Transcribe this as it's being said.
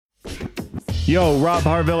Yo, Rob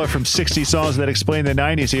Harvilla from 60 Songs That Explain the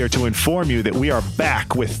 90s here to inform you that we are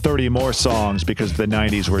back with 30 more songs because the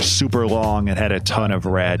 90s were super long and had a ton of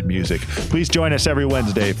rad music. Please join us every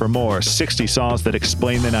Wednesday for more 60 Songs That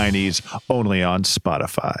Explain the 90s only on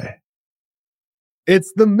Spotify.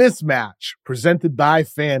 It's The Mismatch, presented by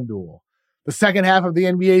FanDuel. The second half of the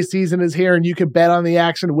NBA season is here, and you can bet on the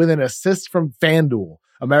action with an assist from FanDuel,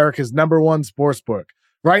 America's #1 sportsbook.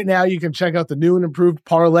 Right now, you can check out the new and improved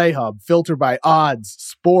Parlay Hub, filtered by odds,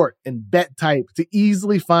 sport, and bet type to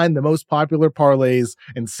easily find the most popular parlays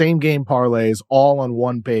and same-game parlays all on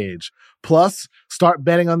one page. Plus, start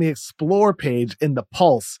betting on the Explore page in the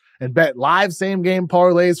Pulse and bet live same-game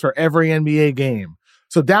parlays for every NBA game.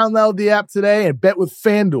 So download the app today and bet with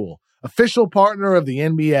FanDuel, official partner of the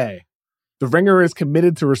NBA. The Ringer is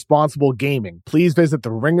committed to responsible gaming. Please visit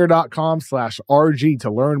theringer.com/RG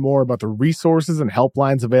to learn more about the resources and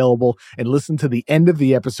helplines available and listen to the end of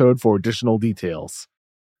the episode for additional details.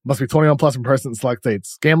 Must be 21 plus in person in select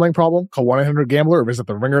states. Gambling problem? Call 1-800-GAMBLER or visit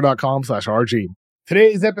theringer.com/RG.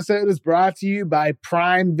 Today's episode is brought to you by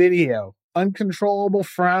Prime Video. Uncontrollable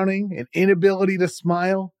frowning, an inability to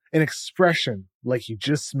smile, an expression like you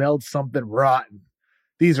just smelled something rotten.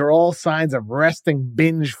 These are all signs of resting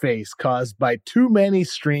binge face caused by too many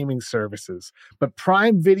streaming services. But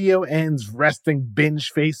Prime Video ends resting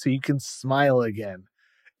binge face so you can smile again.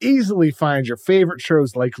 Easily find your favorite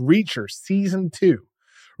shows like Reacher Season 2.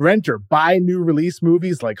 Rent or buy new release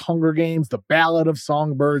movies like Hunger Games, The Ballad of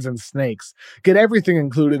Songbirds and Snakes. Get everything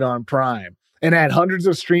included on Prime. And add hundreds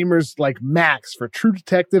of streamers like Max for True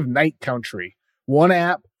Detective Night Country. One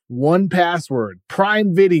app, one password.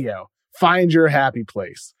 Prime Video. Find your happy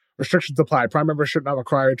place. Restrictions apply. Prime membership not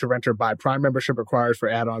required to rent or buy. Prime membership required for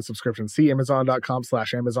add-on subscription. See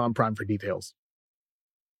Amazon.com/Amazon Prime for details.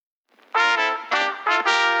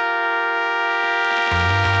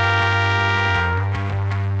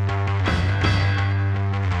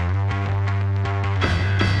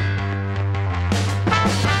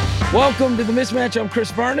 Welcome to The Mismatch. I'm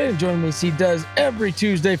Chris Vernon, and joining me as he does every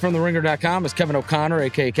Tuesday from TheRinger.com is Kevin O'Connor,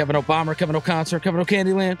 a.k.a. Kevin O'Bomber, Kevin O'Concert, Kevin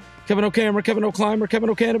O'Candyland, Kevin O'Camera, Kevin O'Climber, Kevin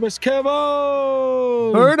O'Cannabis, Kevin!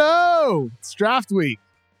 Birdo! It's draft week.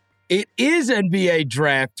 It is NBA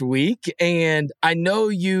draft week, and I know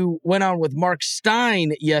you went on with Mark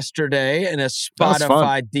Stein yesterday in a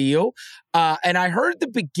Spotify deal, and I heard the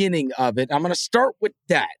beginning of it. I'm going to start with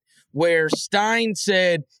that, where Stein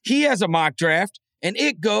said he has a mock draft, and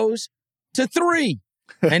it goes to 3.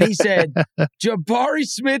 And he said, Jabari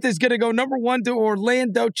Smith is going to go number 1 to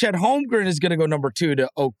Orlando. Chet Holmgren is going to go number 2 to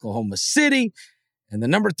Oklahoma City. And the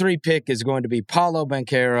number 3 pick is going to be Paolo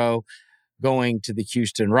Banchero going to the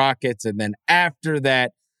Houston Rockets. And then after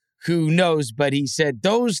that, who knows? But he said,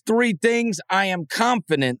 those 3 things I am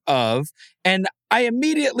confident of. And I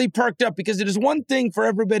immediately perked up because it is one thing for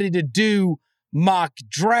everybody to do mock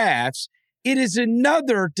drafts. It is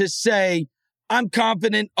another to say, I'm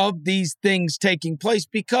confident of these things taking place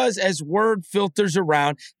because as word filters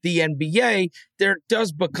around the NBA, there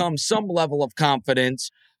does become some level of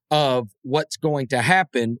confidence of what's going to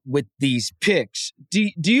happen with these picks.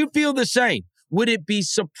 Do you feel the same? Would it be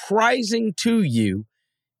surprising to you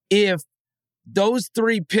if those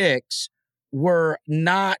 3 picks were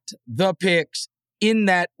not the picks in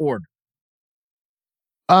that order?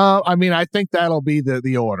 I think that'll be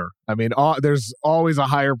the order. There's always a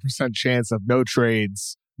higher % chance of no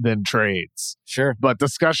trades than trades. Sure. But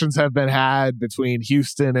discussions have been had between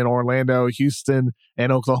Houston and Orlando, Houston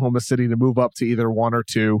and Oklahoma City to move up to either 1 or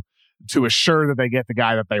 2 to assure that they get the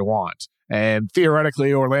guy that they want. And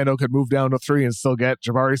theoretically, Orlando could move down to 3 and still get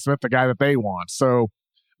Jabari Smith, the guy that they want. So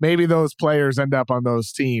maybe those players end up on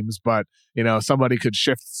those teams, but somebody could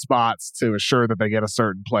shift spots to assure that they get a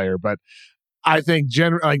certain player. But I think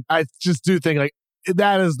I just do think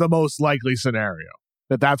that is the most likely scenario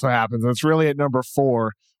that's what happens. And it's really at number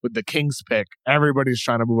 4 with the Kings pick. Everybody's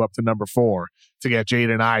trying to move up to number 4 to get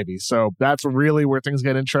Jaden Ivey. So that's really where things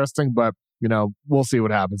get interesting. But we'll see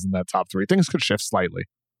what happens in that top 3. Things could shift slightly.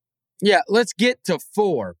 Yeah, let's get to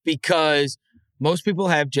 4 because most people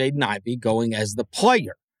have Jaden Ivey going as the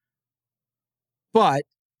player. But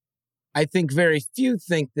I think very few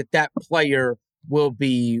think that player will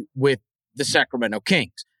be with the Sacramento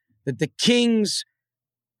Kings, that the Kings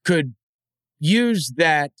could use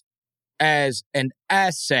that as an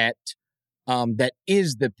asset that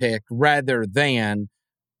is the pick rather than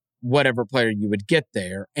whatever player you would get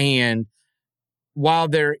there. And while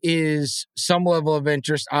there is some level of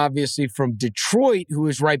interest, obviously, from Detroit, who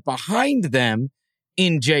is right behind them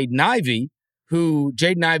in Jaden Ivey, who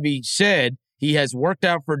Jaden Ivey said he has worked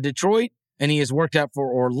out for Detroit and he has worked out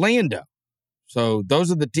for Orlando. So those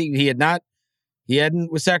are the teams. He had not He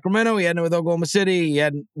hadn't with Sacramento. He hadn't with Oklahoma City. He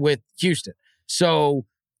hadn't with Houston. So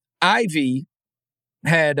Ivey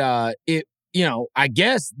had, I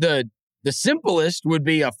guess the simplest would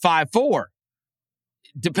be a 5-4,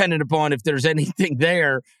 depending upon if there's anything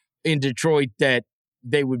there in Detroit that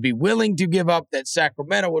they would be willing to give up that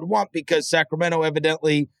Sacramento would want, because Sacramento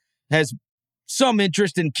evidently has some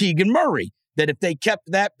interest in Keegan Murray, that if they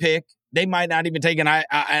kept that pick, they might not even take an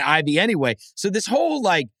Ivey anyway. So this whole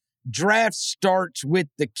draft starts with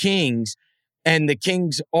the Kings, and the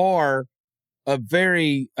Kings are a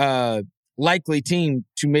very likely team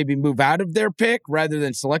to maybe move out of their pick rather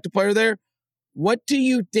than select a player there. What do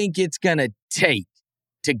you think it's going to take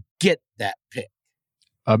to get that pick?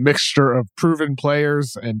 A mixture of proven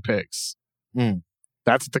players and picks.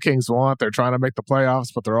 That's what the Kings want. They're trying to make the playoffs,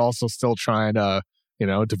 but they're also still trying to,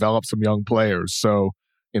 develop some young players. So,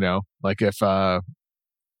 if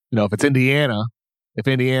it's Indiana, if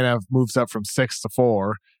Indiana moves up from 6 to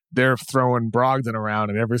 4, they're throwing Brogdon around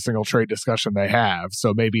in every single trade discussion they have.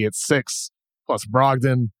 So maybe it's 6 plus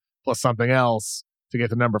Brogdon plus something else to get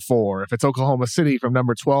to number 4. If it's Oklahoma City from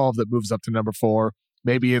number 12 that moves up to number 4,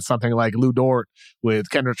 maybe it's something like Lou Dort with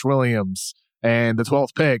Kendrick Williams and the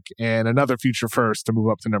 12th pick and another future first to move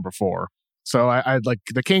up to number 4. So I'd like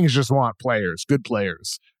the Kings just want players, good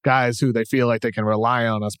players, guys who they feel like they can rely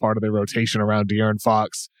on as part of their rotation around De'Aaron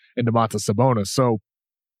Fox and Domantas Sabonis. So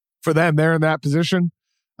for them, they're in that position.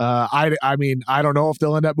 I don't know if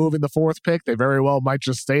they'll end up moving the 4th pick. They very well might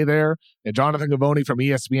just stay there. And Jonathan Givony from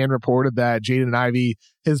ESPN reported that Jaden Ivey,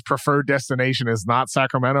 his preferred destination is not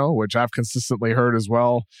Sacramento, which I've consistently heard as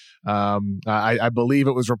well. I believe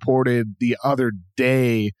it was reported the other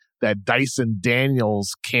day that Dyson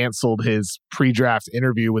Daniels canceled his pre-draft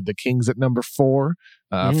interview with the Kings at number 4.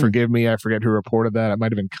 Forgive me, I forget who reported that. It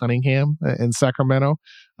might have been Cunningham in Sacramento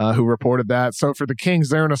who reported that. So for the Kings,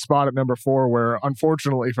 they're in a spot at number 4 where,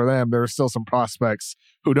 unfortunately for them, there are still some prospects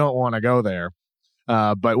who don't want to go there.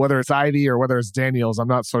 But whether it's Ivey or whether it's Daniels, I'm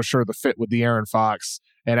not so sure the fit with De'Aaron Fox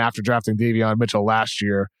and after drafting Davion Mitchell last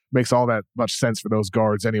year makes all that much sense for those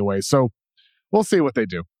guards anyway. So we'll see what they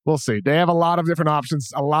do. We'll see. They have a lot of different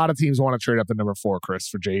options. A lot of teams want to trade up to number 4, Chris,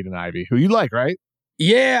 for Jaden Ivey, who you like, right?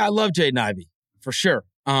 Yeah, I love Jaden Ivey for sure.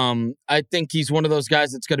 I think he's one of those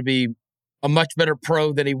guys that's going to be a much better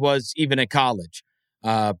pro than he was even in college,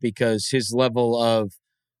 because his level of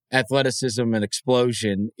athleticism and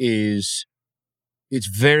explosion it's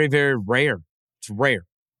very, very rare. It's rare.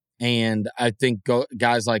 And I think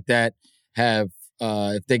guys like that have,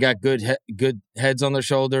 if they got good heads on their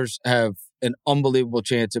shoulders, have an unbelievable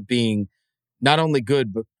chance of being not only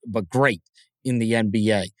good, but great in the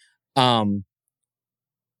NBA.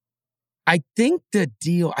 I think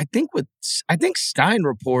Stein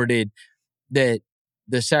reported that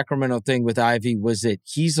the Sacramento thing with Ivey was that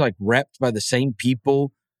he's repped by the same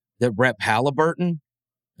people that rep Halliburton.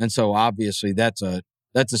 And so obviously that's a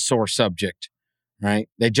sore subject, right?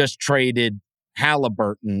 They just traded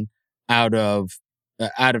Halliburton out of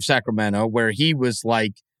Sacramento, where he was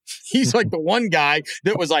he's the one guy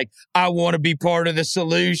that was I want to be part of the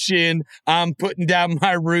solution. I'm putting down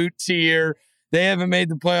my roots here. They haven't made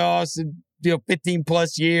the playoffs in 15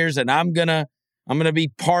 plus years, and I'm gonna be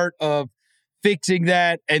part of fixing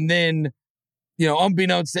that. And then,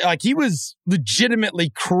 unbeknownst to, he was legitimately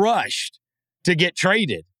crushed to get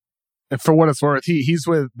traded. And for what it's worth, he's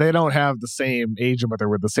with. They don't have the same agent, but they're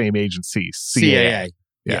with the same agency, CAA.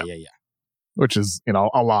 Yeah. Which is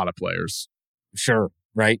a lot of players. Sure,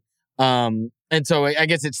 right. And so I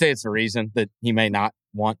guess it stands to reason that he may not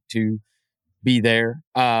want to be there.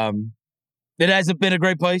 It hasn't been a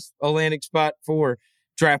great place, a landing spot for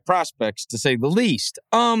draft prospects, to say the least.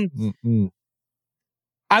 I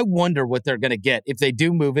wonder what they're going to get. If they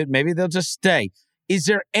do move it, maybe they'll just stay. Is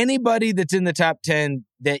there anybody that's in the top 10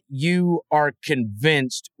 that you are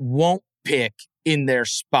convinced won't pick in their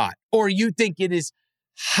spot? Or you think it is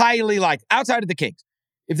highly likely, outside of the Kings,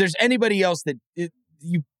 if there's anybody else that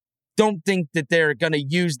you don't think that they're going to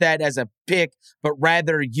use that as a pick, but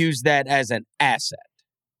rather use that as an asset?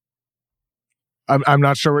 I'm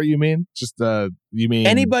not sure what you mean. Just you mean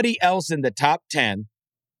anybody else in the top 10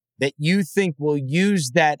 that you think will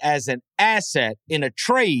use that as an asset in a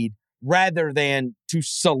trade rather than to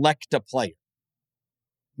select a player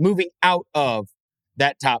moving out of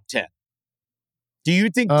that top 10? Do you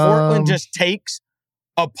think Portland just takes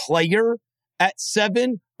a player at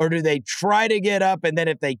 7, or do they try to get up, and then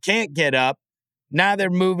if they can't get up, now they're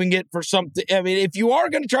moving it for something? I mean, if you are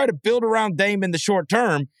going to try to build around Dame in the short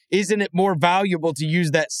term, isn't it more valuable to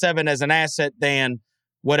use that 7 as an asset than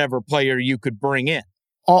whatever player you could bring in?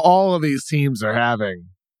 All of these teams are having,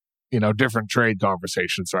 different trade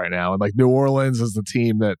conversations right now. And like New Orleans is the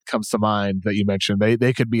team that comes to mind that you mentioned.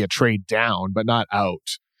 They could be a trade down, but not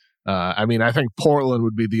out. I think Portland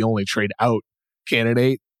would be the only trade out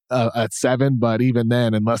candidate at 7, but even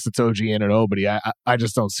then, unless it's OG Anunoby, I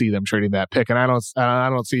just don't see them trading that pick. And I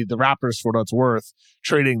don't see the Raptors, for what it's worth,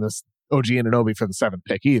 trading this OG Anunoby for the 7th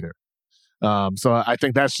pick either. So I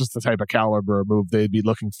think that's just the type of caliber move they'd be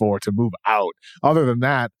looking for to move out. Other than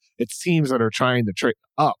that, it's teams that are trying to trade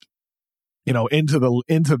up, into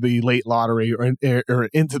the late lottery or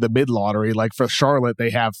into the mid lottery. Like for Charlotte, they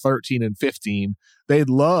have 13 and 15. They'd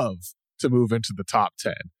love to move into the top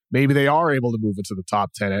 10. Maybe they are able to move into the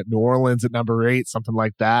top 10 at New Orleans at number 8, something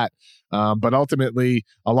like that. But ultimately,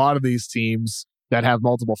 a lot of these teams that have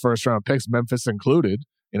multiple first round picks, Memphis included,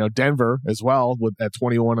 Denver as well, at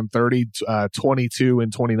 21 and 30, 22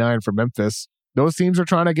 and 29 for Memphis. Those teams are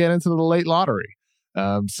trying to get into the late lottery.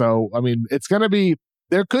 It's going to be,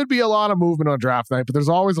 there could be a lot of movement on draft night, but there's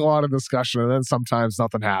always a lot of discussion, and then sometimes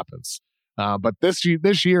nothing happens. But this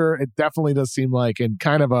year, it definitely does seem like in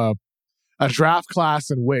kind of a draft class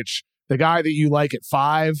in which the guy that you like at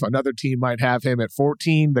 5, another team might have him at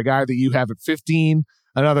 14. The guy that you have at 15,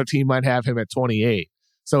 another team might have him at 28.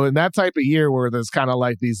 So in that type of year where there's kind of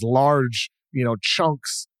like these large,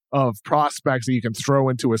 chunks of prospects that you can throw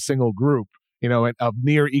into a single group, of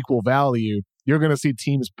near equal value, you're going to see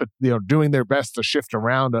teams, doing their best to shift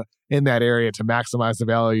around in that area to maximize the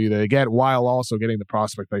value they get while also getting the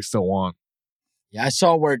prospect they still want. Yeah, I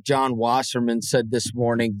saw where John Wasserman said this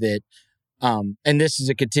morning that, and this is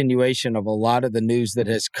a continuation of a lot of the news that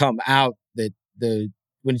has come out, that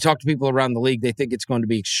when you talk to people around the league, they think it's going to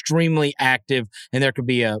be extremely active and there could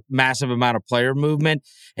be a massive amount of player movement.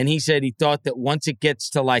 And he said he thought that once it gets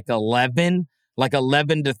to like 11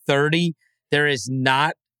 to 30, there is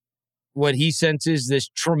not what he senses this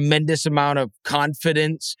tremendous amount of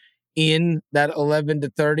confidence in that 11 to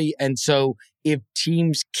 30. And so if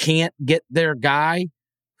teams can't get their guy,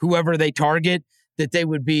 whoever they target, that they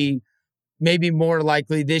would be maybe more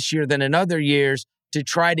likely this year than in other years to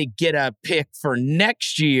try to get a pick for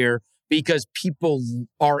next year because people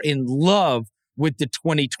are in love with the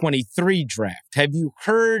 2023 draft. Have you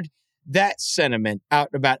heard that sentiment out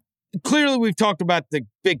about? Clearly, we've talked about the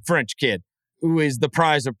big French kid who is the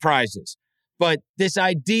prize of prizes. But this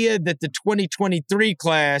idea that the 2023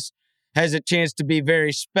 class has a chance to be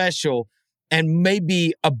very special and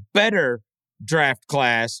maybe a better draft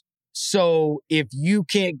class. So if you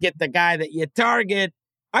can't get the guy that you target,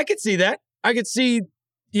 I could see that. I could see,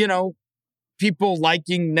 people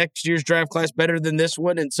liking next year's draft class better than this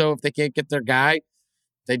one. And so if they can't get their guy,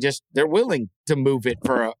 they're willing to move it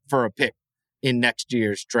for a pick in next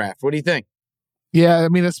year's draft. What do you think? Yeah,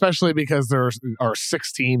 especially because there are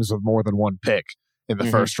 6 teams with more than one pick in the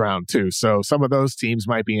first round too. So some of those teams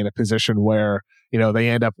might be in a position where, they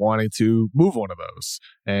end up wanting to move one of those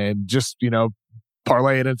and just,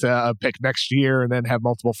 parlay it into a pick next year and then have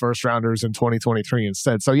multiple first rounders in 2023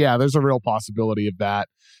 instead. So yeah, there's a real possibility of that.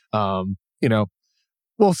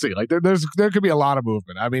 We'll see. Like there could be a lot of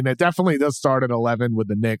movement. It definitely does start at 11 with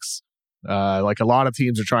the Knicks. Like a lot of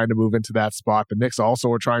teams are trying to move into that spot. The Knicks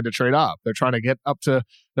also are trying to trade up. They're trying to get up to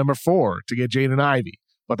number 4 to get Jaden Ivey.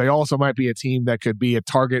 But they also might be a team that could be a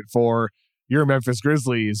target for your Memphis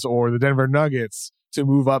Grizzlies or the Denver Nuggets to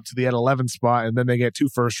move up to the at 11 spot, and then they get 2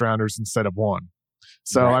 first rounders instead of 1.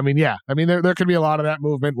 So, right. There could be a lot of that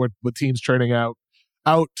movement with teams trading out,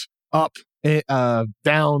 up,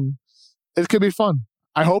 down. It could be fun.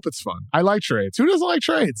 I hope it's fun. I like trades. Who doesn't like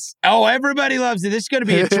trades? Oh, everybody loves it. This is going to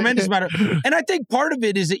be a tremendous amount of, and I think part of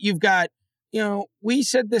it is that you've got, we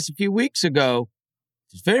said this a few weeks ago,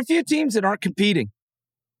 there's very few teams that aren't competing,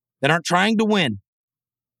 that aren't trying to win.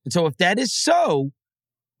 And so if that is so,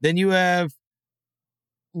 then you have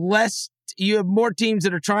more teams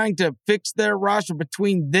that are trying to fix their roster.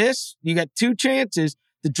 Between this, you got 2 chances,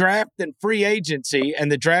 the draft and free agency,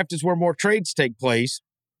 and the draft is where more trades take place,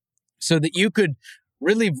 so that you could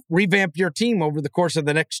really revamp your team over the course of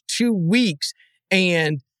the next 2 weeks.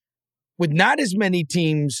 And with not as many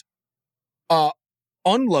teams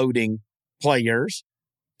unloading players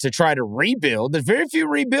to try to rebuild, there's very few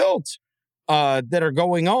rebuilds that are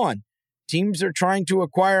going on. Teams are trying to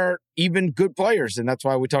acquire even good players, and that's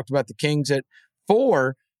why we talked about the Kings at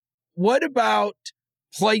 4. What about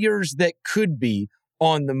players that could be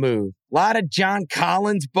on the move? A lot of John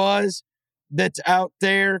Collins buzz that's out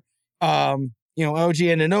there. OG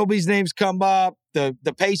Anunoby's name's come up. The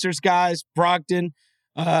Pacers guys, Brogdon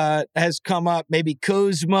has come up. Maybe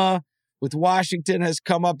Kuzma with Washington has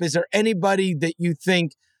come up. Is there anybody that you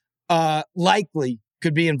think likely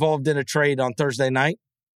could be involved in a trade on Thursday night?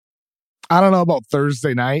 I don't know about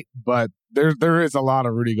Thursday night, but there is a lot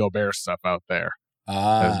of Rudy Gobert stuff out there.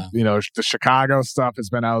 The Chicago stuff has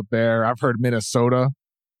been out there. I've heard Minnesota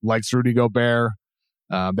likes Rudy Gobert.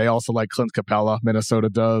 They also like Clint Capella. Minnesota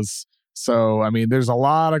does. So, I mean, there's a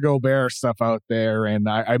lot of Gobert stuff out there. And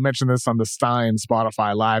I mentioned this on the Stein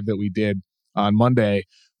Spotify Live that we did on Monday.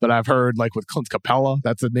 But I've heard, like, with Clint Capella,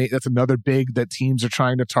 that's another big that teams are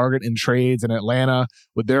trying to target in trades. And Atlanta,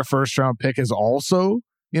 with their first-round pick, is also,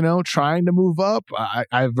 trying to move up.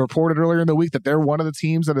 I've reported earlier in the week that they're one of the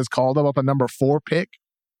teams that has called up a number 4 pick,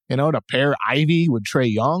 to pair Ivy with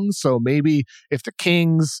Trae Young. So maybe if the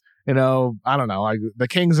Kings, I don't know, the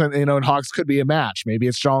Kings and Hawks could be a match. Maybe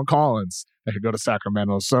it's John Collins that could go to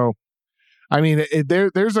Sacramento. So, I mean,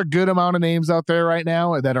 there's a good amount of names out there right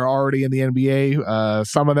now that are already in the NBA.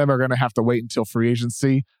 Some of them are going to have to wait until free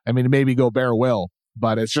agency. I mean, maybe Gobert will,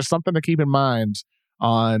 but it's just something to keep in mind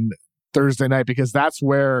on Thursday night, because that's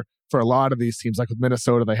where, for a lot of these teams, like with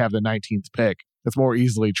Minnesota, they have the 19th pick. It's more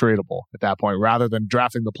easily tradable at that point, rather than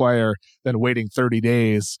drafting the player, then waiting 30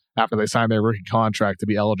 days after they sign their rookie contract to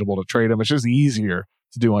be eligible to trade them. It's just easier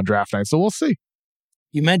to do on draft night. So we'll see.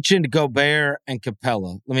 You mentioned Gobert and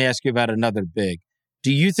Capella. Let me ask you about another big.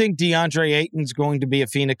 Do you think DeAndre Ayton's going to be a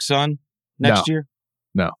Phoenix Sun next year?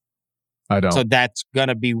 No, I don't. So that's going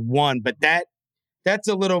to be one, but that's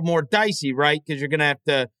a little more dicey, right? Because you're going to have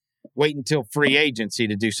to wait until free agency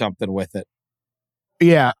to do something with it.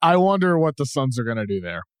 Yeah, I wonder what the Suns are going to do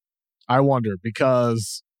there. I wonder,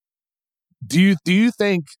 because do you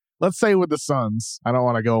think, let's say with the Suns, I don't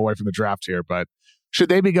want to go away from the draft here, but should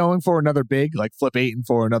they be going for another big, like flip Ayton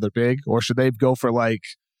for another big, or should they go for, like,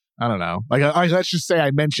 I don't know, like let's just say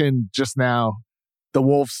I mentioned just now the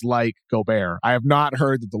Wolves like Gobert. I have not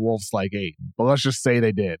heard that the Wolves like Ayton, but let's just say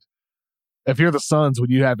they did. If you're the Suns, would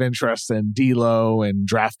you have interest in D'Lo and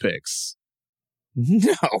draft picks?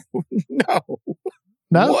 No.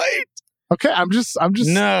 What? Okay, I'm just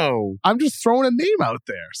no. I'm just throwing a name out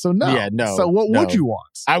there. So no. Yeah, no. So what would you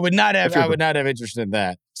want? I would not have interest in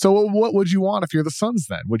that. So what would you want if you're the Suns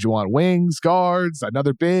then? Would you want wings, guards,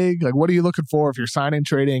 another big? Like, what are you looking for if you're signing,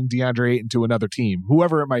 trading DeAndre Ayton to another team,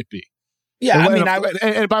 whoever it might be? Yeah,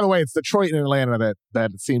 and by the way, it's Detroit and Atlanta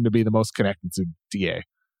that seem to be the most connected to DA.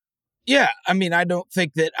 Yeah, I mean, I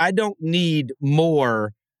don't need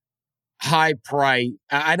more high price.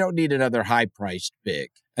 I don't need another high priced big.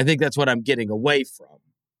 I think that's what I'm getting away from,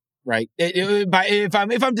 right?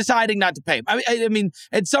 If I'm deciding not to pay him, I mean,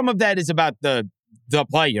 and some of that is about the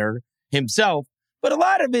player himself, but a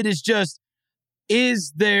lot of it is just,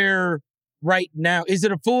 is it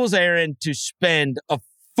a fool's errand to spend a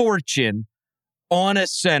fortune on a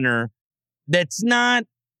center that's not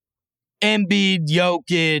Embiid,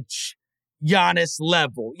 Jokic, Giannis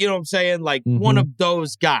level? You know what I'm saying? Like one of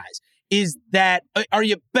those guys. Are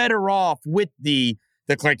you better off with the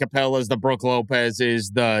Clint Capellas, the Brook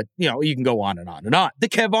Lopez's, you can go on and on and on. The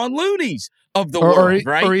Kevon Looney's of the world,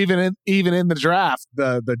 right? Or even in the draft,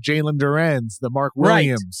 the Jalen Durans, the Mark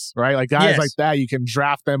Williams, right? Like guys like that, you can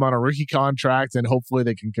draft them on a rookie contract and hopefully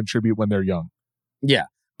they can contribute when they're young. Yeah.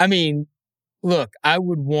 I mean, look, I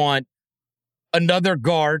would want another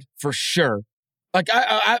guard for sure. Like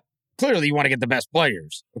I clearly you want to get the best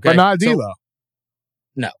players, okay? But not D'Lo.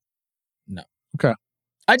 No. Okay.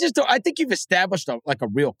 I think you've established a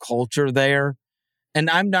real culture there, and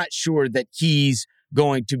I'm not sure that he's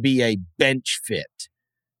going to be a bench fit,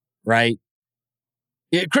 right?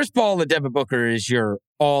 Yeah, Chris Paul and Devin Booker is your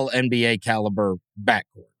all NBA caliber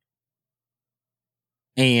backcourt.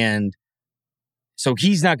 And so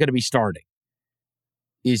he's not going to be starting.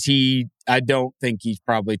 Is he? I don't think he's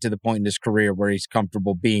probably to the point in his career where he's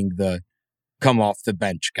comfortable being the come off the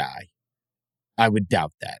bench guy. I would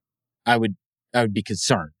doubt that. I would be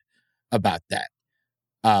concerned about that.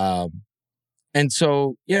 And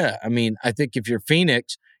so, yeah, I mean, I think if you're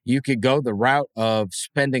Phoenix, you could go the route of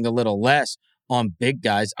spending a little less on big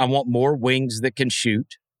guys. I want more wings that can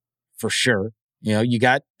shoot, for sure. You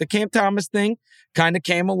got the Cam Thomas thing kind of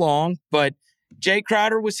came along, but Jay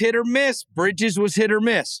Crowder was hit or miss. Bridges was hit or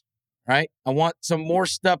miss, right? I want some more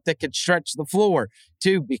stuff that could stretch the floor,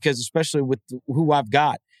 too, because especially with who I've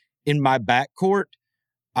got in my backcourt,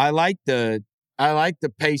 I like the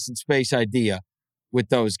pace and space idea with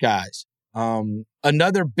those guys.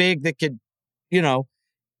 Another big that could,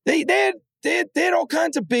 they had all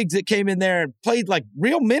kinds of bigs that came in there and played like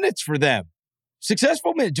real minutes for them.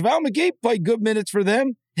 Successful minutes. JaVale McGee played good minutes for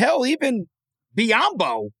them. Hell, even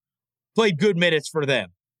Biyombo played good minutes for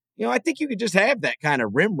them. I think you could just have that kind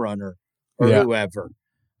of rim runner or whoever.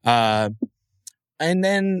 And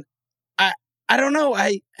then I don't know.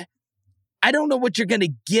 I don't know what you're going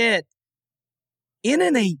to get in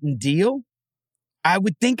an Ayton deal, I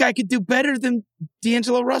would think I could do better than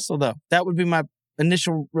D'Angelo Russell, though. That would be my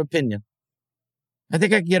initial opinion. I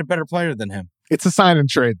think I could get a better player than him. It's a sign and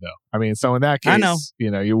trade, though. I mean, so in that case, I know.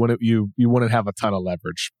 You wouldn't have a ton of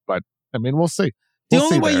leverage. But I mean, we'll see. The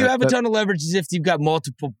only way you have a ton of leverage is if you've got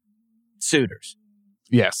multiple suitors.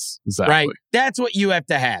 Yes, exactly. Right? That's what you have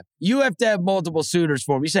to have. You have to have multiple suitors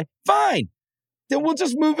for him. You say, fine, then we'll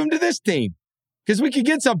just move him to this team because we could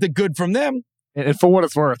get something good from them. And for what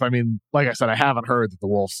it's worth, I mean, like I said, I haven't heard that the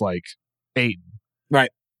Wolves like Ayton. Right.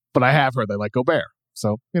 But I have heard they like Gobert.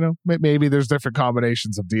 So, maybe there's different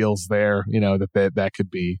combinations of deals there, that could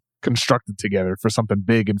be constructed together for something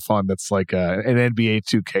big and fun that's like an NBA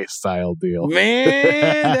 2K style deal.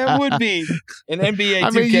 Man, that would be an NBA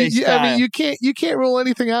 2K style. I mean, you can't rule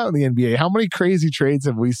anything out in the NBA. How many crazy trades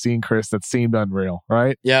have we seen, Chris, that seemed unreal,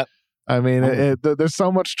 right? Yeah. I mean, there's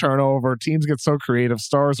so much turnover. Teams get so creative.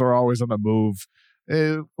 Stars are always on the move.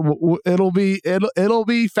 It'll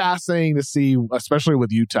be fascinating to see, especially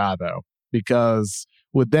with Utah, though, because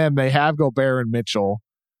with them, they have Gobert and Mitchell.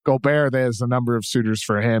 Gobert, there's a number of suitors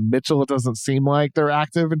for him. Mitchell, it doesn't seem like they're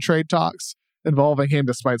active in trade talks involving him,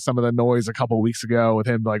 despite some of the noise a couple of weeks ago with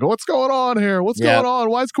him like, what's going on here? What's going on?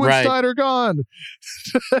 Why is Quinn Snyder gone?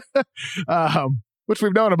 Which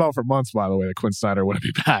we've known about for months, by the way, that Quinn Snyder wouldn't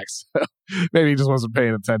be back. So maybe he just wasn't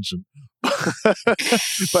paying attention. But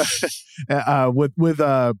with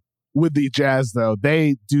the Jazz, though,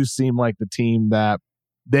 they do seem like the team that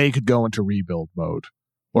they could go into rebuild mode,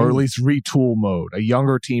 or at least retool mode. A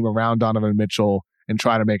younger team around Donovan Mitchell and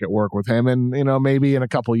try to make it work with him. And, maybe in a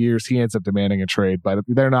couple of years he ends up demanding a trade, but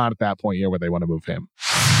they're not at that point yet where they want to move him.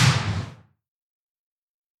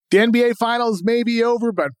 The NBA Finals may be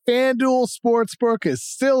over, but FanDuel Sportsbook is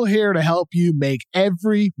still here to help you make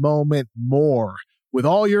every moment more with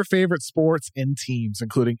all your favorite sports and teams,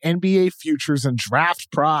 including NBA futures and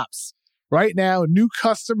draft props. Right now, new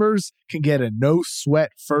customers can get a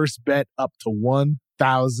no-sweat first bet up to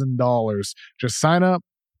 $1,000. Just sign up,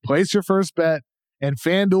 place your first bet, and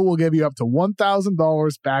FanDuel will give you up to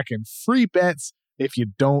 $1,000 back in free bets if you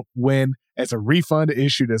don't win, as a refund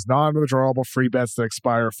issued as non-withdrawable free bets that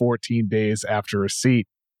expire 14 days after receipt.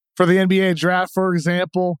 For the NBA draft, for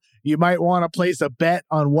example, you might want to place a bet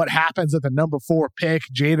on what happens at the number 4 pick.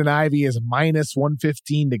 Jaden Ivey is minus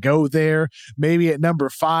 115 to go there. Maybe at number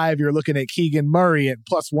 5, you're looking at Keegan Murray at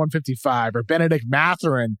plus 155 or Benedict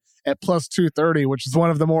Mathurin at plus 230, which is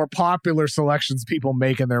one of the more popular selections people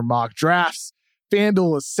make in their mock drafts.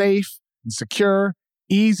 FanDuel is safe and secure,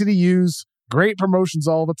 easy to use, great promotions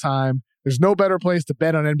all the time. There's no better place to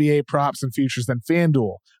bet on NBA props and futures than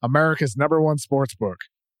FanDuel, America's #1 sportsbook.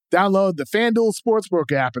 Download the FanDuel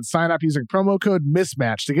Sportsbook app and sign up using promo code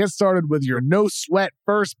MISMATCH to get started with your no-sweat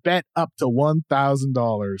first bet up to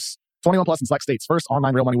 $1,000. 21 plus in select states. First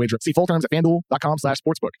online real money wager. See full terms at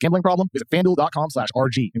FanDuel.com/sportsbook. Gambling problem? Visit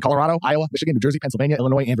FanDuel.com/RG. In Colorado, Iowa, Michigan, New Jersey, Pennsylvania,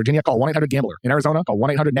 Illinois, and Virginia, call 1-800-GAMBLER. In Arizona, call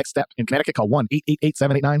 1-800-NEXT-STEP. In Connecticut, call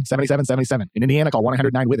 1-888-789-7777. In Indiana, call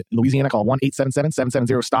 1-800-9-WITH-IT. In Louisiana, call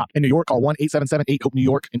 1-877-770-STOP. In New York, call 1-877-8-HOPE-NEW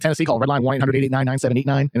YORK. In Tennessee, call Redline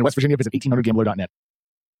 1-800-889-9789. And in West Virginia, visit 1800gambler.net.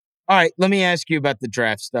 All right, let me ask you about the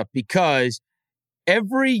draft stuff, because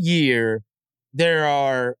every year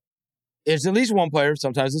there's at least one player,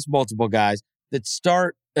 sometimes it's multiple guys, that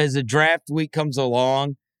start, as the draft week comes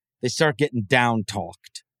along, they start getting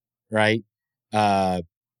down-talked, right?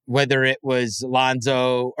 Whether it was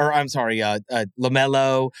LaMelo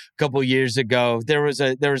a couple years ago, there was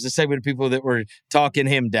a segment of people that were talking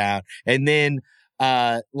him down. And then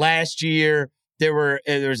last year, there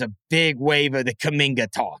was a big wave of the Kuminga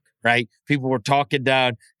talk. Right? People were talking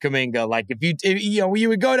down Kuminga. Like if you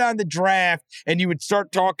would go down the draft and you would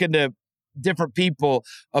start talking to different people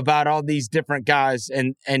about all these different guys,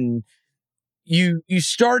 and you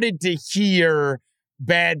started to hear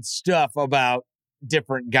bad stuff about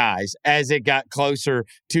different guys as it got closer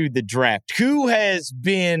to the draft. Who has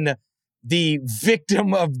been the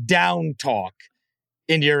victim of down talk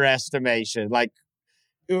in your estimation? Like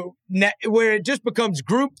where it just becomes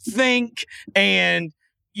groupthink and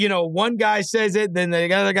one guy says it, then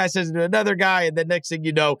the other guy says it to another guy, and the next thing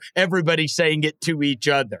you know, everybody's saying it to each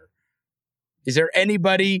other. Is there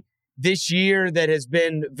anybody this year that has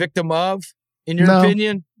been victim of, in your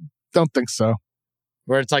opinion? Don't think so.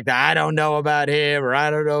 Where it's like, I don't know about him, or I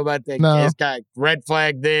don't know about this guy, red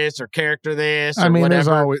flag this, or character this, or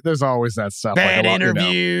whatever. there's always that stuff. Bad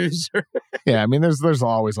interviews. Yeah, I mean, there's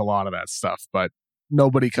always a lot of that stuff, but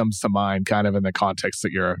nobody comes to mind kind of in the context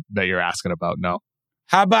that you're asking about, no.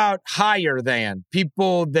 How about higher than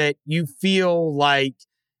people that you feel like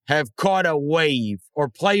have caught a wave, or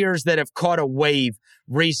players that have caught a wave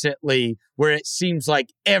recently where it seems like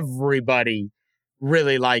everybody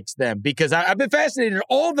really likes them, because I've been fascinated.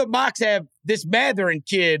 All the mocks have this Mathurin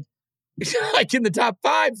kid like in the top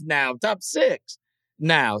 5 now, top 6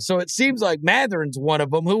 now. So it seems like Mathurin's one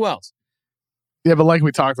of them. Who else? Yeah, but like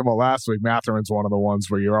we talked about last week, Mathurin's one of the ones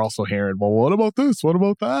where you're also hearing, well, what about this? What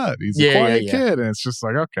about that? He's a quiet kid. And it's just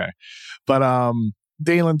like, okay. But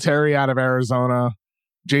Dalen Terry out of Arizona,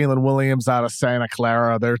 Jalen Williams out of Santa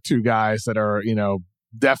Clara, they're 2 guys that are,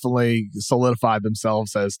 definitely solidified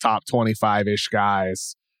themselves as top 25-ish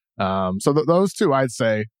guys. So those 2, I'd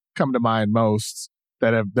say, come to mind most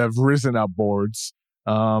that have risen up boards.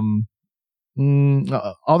 Other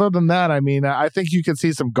than that, I mean, I think you could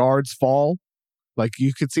see some guards fall. Like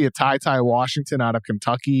you could see a Ty Washington out of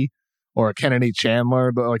Kentucky or a Kennedy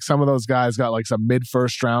Chandler. But like some of those guys got like some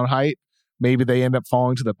mid-first round height. Maybe they end up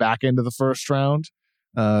falling to the back end of the first round.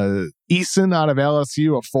 Eason out of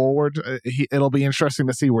LSU, a forward. It'll be interesting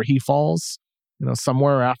to see where he falls.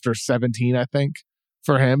 Somewhere after 17, I think,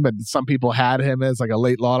 for him. But some people had him as like a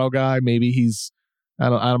late lotto guy. Maybe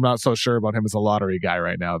I'm not so sure about him as a lottery guy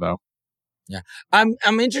right now, though. Yeah,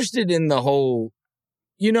 I'm interested in the whole.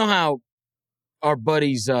 How our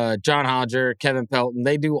buddies John Hodger, Kevin Pelton,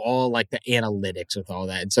 they do all like the analytics with all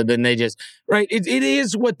that. And so then they just, right, it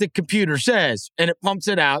is what the computer says, and it pumps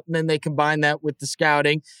it out, and then they combine that with the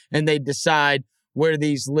scouting, and they decide where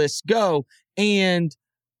these lists go. And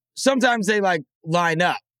sometimes they like line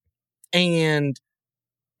up, and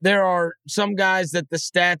there are some guys that the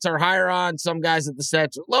stats are higher on, some guys that the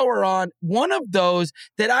stats are lower on. One of those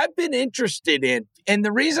that I've been interested in, and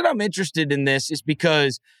the reason I'm interested in this is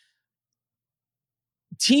because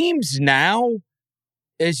teams now,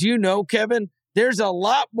 as you know, Kevin, there's a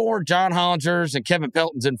lot more John Hodgers and Kevin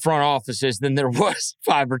Peltons in front offices than there was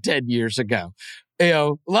 5 or 10 years ago.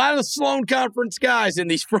 A lot of Sloan Conference guys in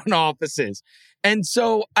these front offices. And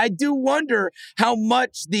so I do wonder how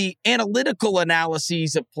much the analytical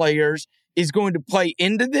analyses of players is going to play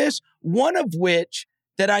into this, one of which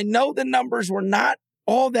that I know the numbers were not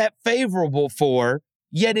all that favorable for,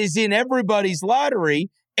 yet is in everybody's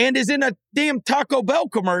lottery, and is in a damn Taco Bell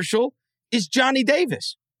commercial, is Johnny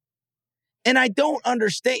Davis. And I don't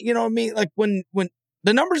understand, you know what I mean? Like when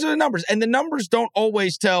the numbers are the numbers, and the numbers don't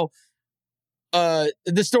always tell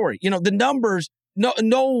the story. The numbers,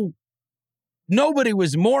 nobody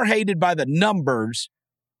was more hated by the numbers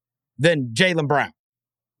than Jaylen Brown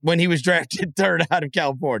when he was drafted 3rd out of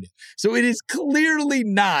California. So it is clearly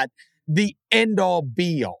not the end-all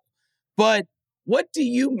be-all. But what do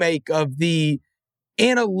you make of the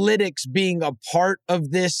analytics being a part of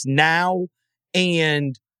this now,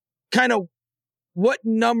 and kind of what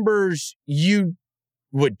numbers you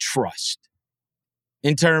would trust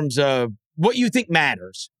in terms of what you think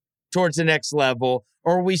matters towards the next level?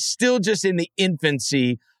 Or are we still just in the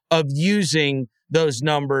infancy of using those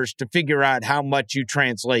numbers to figure out how much you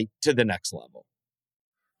translate to the next level?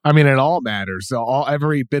 I mean, it all matters.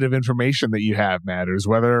 Every bit of information that you have matters,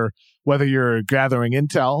 whether you're gathering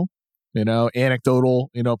intel, anecdotal,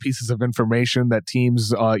 pieces of information that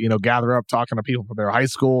teams, gather up talking to people from their high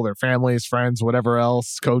school, their families, friends, whatever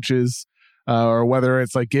else, coaches, or whether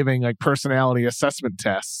it's like giving like personality assessment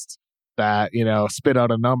tests that, spit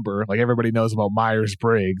out a number. Like everybody knows about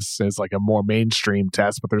Myers-Briggs as like a more mainstream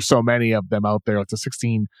test, but there's so many of them out there, like the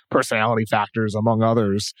 16 personality factors, among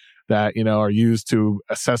others, that, are used to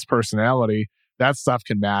assess personality. That stuff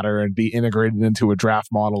can matter and be integrated into a draft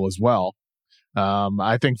model as well.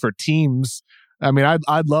 I think for teams, I mean,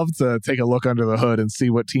 I'd love to take a look under the hood and see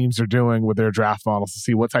what teams are doing with their draft models, to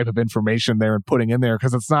see what type of information they're putting in there.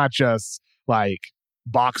 Because it's not just like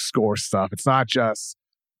box score stuff. It's not just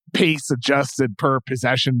pace adjusted per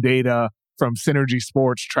possession data from Synergy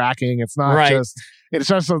Sports tracking. It's not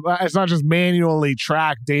just manually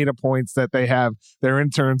track data points that they have their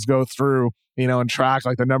interns go through, and track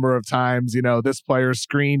like the number of times, this player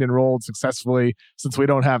screened and rolled successfully, since we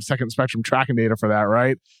don't have second spectrum tracking data for that,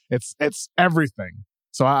 right? It's everything.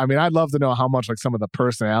 So, I mean, I'd love to know how much like some of the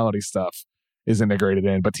personality stuff is integrated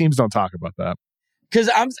in, but teams don't talk about that. Because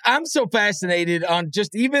I'm so fascinated on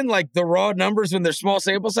just even like the raw numbers when they're small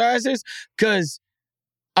sample sizes, because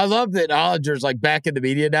I love that Hollinger's like back in the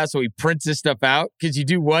media now, so he prints this stuff out, because you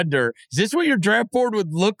do wonder, is this what your draft board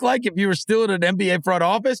would look like if you were still in an NBA front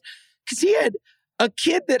office? Because he had a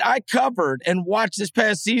kid that I covered and watched this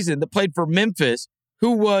past season that played for Memphis,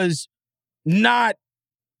 who was not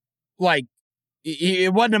like,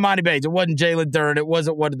 it wasn't Imani Bates, it wasn't Jalen Duren, it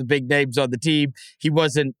wasn't one of the big names on the team. He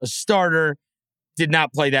wasn't a starter, did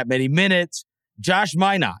not play that many minutes. Josh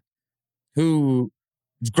Minot, who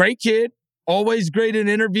is a great kid, always great in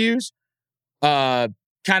interviews, kind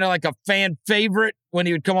of like a fan favorite when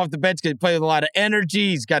he would come off the bench because he played with a lot of energy.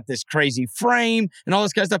 He's got this crazy frame and all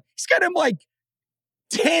this kind of stuff. He's got him like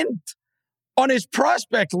 10th on his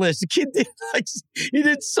prospect list. The kid he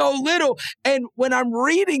did so little. And when I'm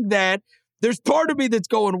reading that, there's part of me that's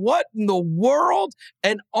going, what in the world?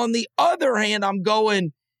 And on the other hand, I'm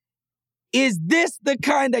going, is this the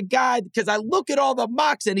kind of guy? Because I look at all the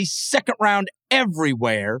mocks and he's second round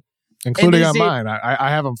everywhere. Including on mine. I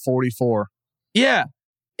have him 44. Yeah.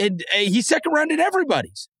 And he's second round in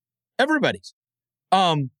everybody's.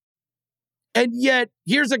 And yet,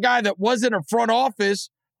 here's a guy that wasn't a front office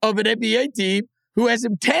of an NBA team who has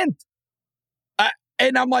him 10th.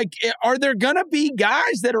 And I'm like, are there going to be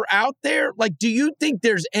guys that are out there? Like, do you think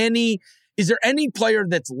is there any player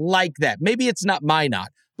that's like that? Maybe it's not Minot,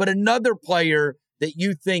 but another player that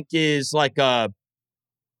you think is like a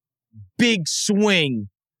big swing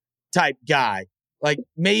type guy. Like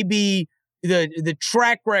maybe the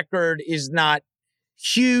track record is not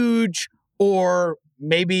huge or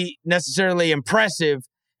maybe necessarily impressive,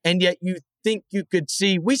 and yet you think you could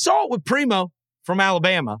see. We saw it with Primo from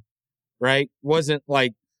Alabama, right? Wasn't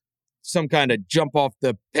like some kind of jump off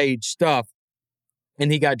the page stuff,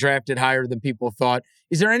 and he got drafted higher than people thought.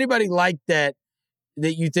 Is there anybody like that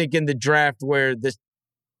you think in the draft where this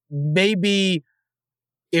maybe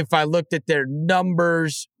if I looked at their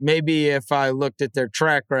numbers, maybe if I looked at their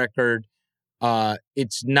track record,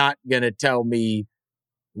 it's not going to tell me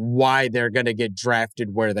why they're going to get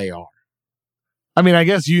drafted where they are? I mean, I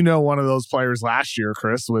guess one of those players last year,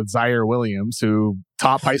 Chris, with Zaire Williams, who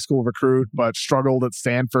top high school recruit, but struggled at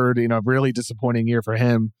Stanford. Really disappointing year for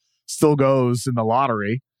him. Still goes in the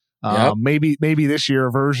lottery. Yep. Maybe this year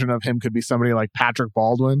a version of him could be somebody like Patrick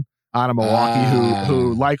Baldwin out of Milwaukee,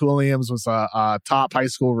 who like Williams was a top high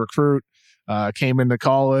school recruit, came into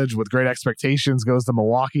college with great expectations, goes to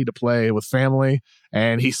Milwaukee to play with family,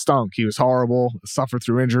 and he stunk. He was horrible, suffered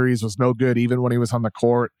through injuries, was no good even when he was on the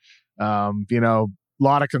court. A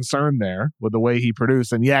lot of concern there with the way he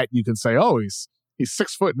produced, and yet you can say, oh, he's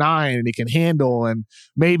 6'9" and he can handle, and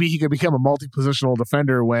maybe he could become a multi-positional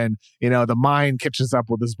defender when the mind catches up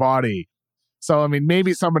with his body. So I mean,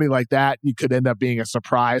 maybe somebody like that you could end up being a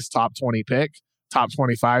surprise top 20 pick, top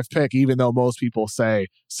 25 pick, even though most people say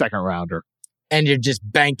second rounder. And you're just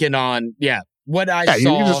banking on what I saw. You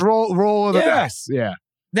can just roll with the dice. Yeah.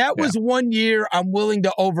 That was 1 year I'm willing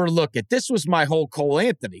to overlook it. This was my whole Cole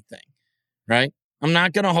Anthony thing, right? I'm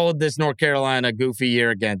not going to hold this North Carolina goofy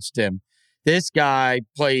year against him. This guy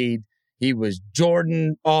played, he was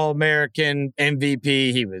Jordan All-American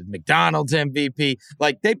MVP. He was McDonald's MVP.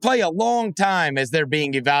 Like, they play a long time as they're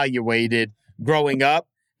being evaluated growing up,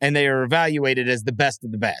 and they are evaluated as the best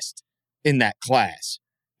of the best in that class.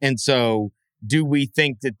 And so do we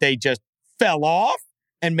think that they just fell off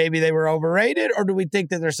and maybe they were overrated, or do we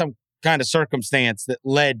think that there's some kind of circumstance that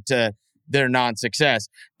led to their non-success?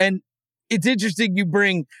 And it's interesting you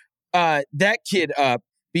bring that kid up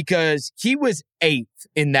because he was 8th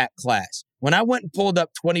in that class. When I went and pulled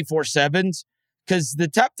up 24/7s, because the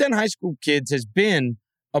top 10 high school kids has been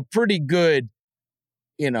a pretty good,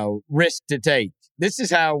 risk to take. This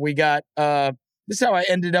is how we got, this is how I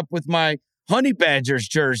ended up with my Honey Badgers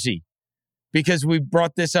jersey, because we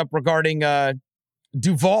brought this up regarding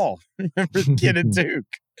Duval. Remember the kid at Duke?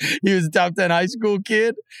 He was a top 10 high school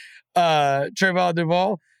kid, Trayvon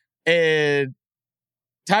Duval. And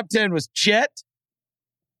top 10 was Chet,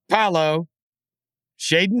 Paolo,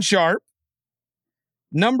 Shaden Sharp.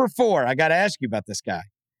 Number 4, I got to ask you about this guy,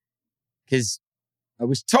 because I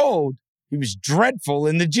was told he was dreadful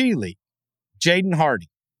in the G League. Jaden Hardy.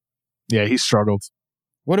 Yeah, he struggled.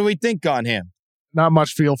 What do we think on him? Not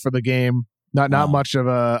much feel for the game. Not much of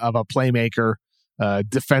a playmaker.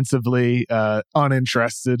 Defensively,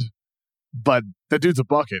 uninterested. But the dude's a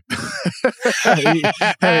bucket.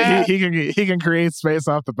 he can create space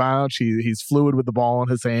off the bounce. He's fluid with the ball in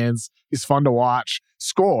his hands. He's fun to watch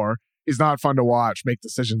score. He's not fun to watch make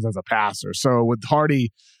decisions as a passer. So with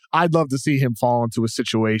Hardy, I'd love to see him fall into a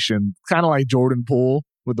situation kind of like Jordan Poole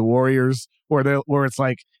with the Warriors, where it's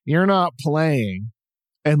like, you're not playing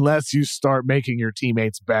unless you start making your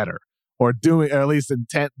teammates better, or doing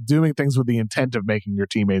things with the intent of making your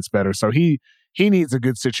teammates better. So he needs a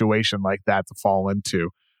good situation like that to fall into.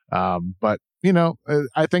 But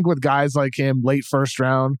I think with guys like him, late first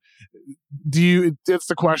round, it's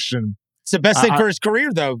the question. It's the best thing for his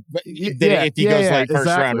career, though, if he goes late first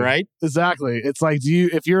round, right? Exactly. It's like,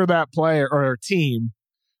 if you're that player or a team,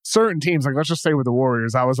 certain teams, like let's just say with the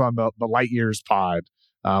Warriors, I was on the Light Years pod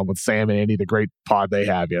with Sam and Andy, the great pod they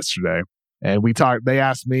have yesterday. And they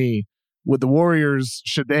asked me, with the Warriors,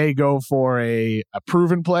 should they go for a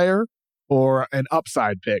proven player or an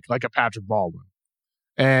upside pick like a Patrick Baldwin?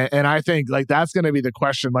 And I think like that's going to be the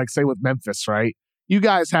question, like say with Memphis, right? You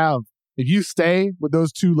guys have, if you stay with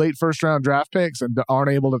those 2 late first round draft picks and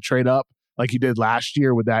aren't able to trade up like you did last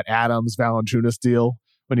year with that Adams Valanciunas deal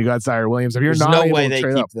when you got Zaire Williams, if you're not able to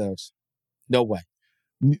trade up, those. No way.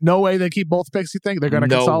 No way they keep both picks, you think? They're going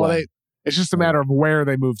to consolidate? It's just a matter of where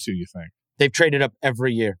they move to, you think? They've traded up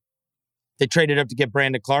every year. They traded up to get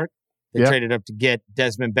Brandon Clark. They traded up to get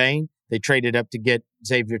Desmond Bane. They traded up to get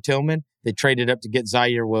Xavier Tillman. They traded up to get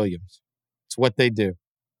Zaire Williams. It's what they do.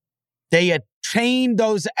 They attain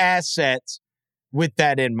those assets with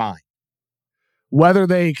that in mind. Whether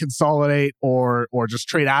they consolidate or just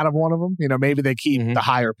trade out of one of them, maybe they keep the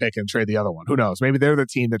higher pick and trade the other one. Who knows? Maybe they're the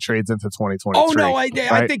team that trades into 2023. Oh, no,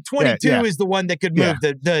 I think 22 is the one that could move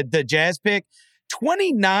the Jazz pick.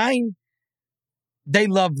 29, they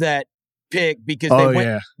love that pick because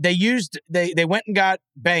they went and got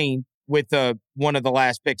Bane with one of the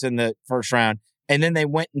last picks in the first round, and then they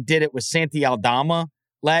went and did it with Santi Aldama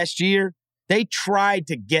last year. They tried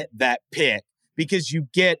to get that pick because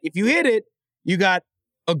if you hit it, you got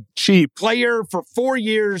a cheap player for 4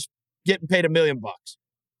 years getting paid $1 million.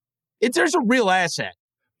 There's a real asset.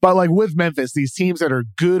 But like with Memphis, these teams that are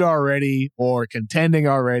good already or contending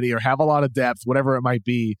already or have a lot of depth, whatever it might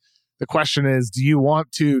be, the question is, do you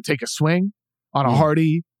want to take a swing on a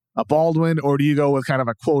Hardy, a Baldwin, or do you go with kind of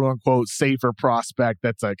a quote-unquote safer prospect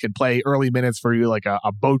that can play early minutes for you, like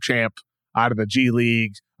a Beauchamp out of the G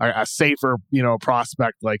League, a safer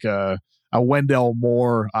prospect like a Wendell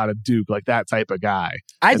Moore out of Duke, like that type of guy?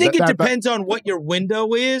 I think it depends on what your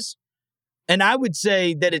window is, and I would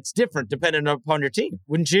say that it's different depending upon your team,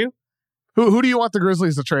 wouldn't you? Who do you want the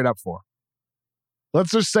Grizzlies to trade up for?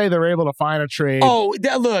 Let's just say they're able to find a trade. Oh,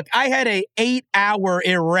 look, I had a 8-hour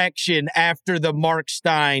erection after the Mark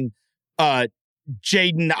Stein,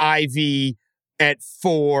 Jaden Ivey at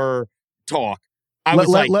 4 talk.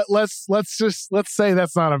 Let's say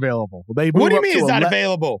that's not available. What do you mean it's not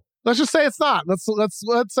available? Let's just say it's not. Let's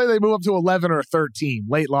say they move up to 11 or 13,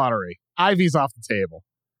 late lottery. Ivey's off the table.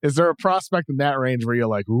 Is there a prospect in that range where you're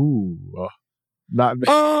like, ooh, not?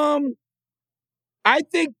 I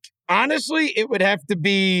think honestly, it would have to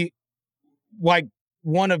be like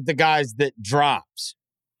one of the guys that drops.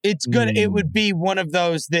 It would be one of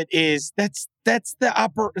those that's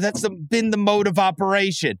been the mode of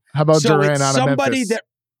operation. How about Duran out of Memphis?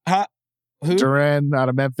 Who? Duran out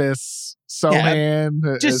of Memphis,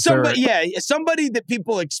 Sohan. Just somebody that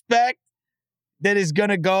people expect that is going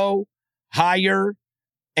to go higher,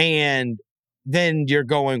 and then you're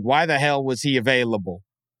going, why the hell was he available?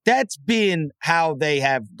 That's been how they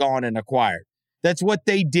have gone and acquired. That's what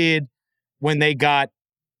they did when they got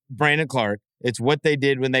Brandon Clark. It's what they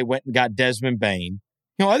did when they went and got Desmond Bane.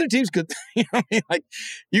 Other teams could,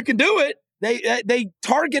 you can do it. They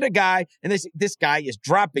target a guy and they say, this guy is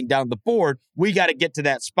dropping down the board. We got to get to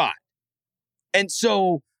that spot. And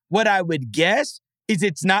so what I would guess is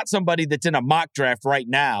it's not somebody that's in a mock draft right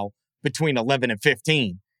now between 11 and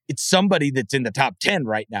 15. It's somebody that's in the top 10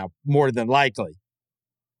 right now, more than likely.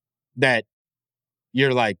 That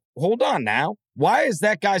you're like, hold on now. Why is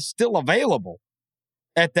that guy still available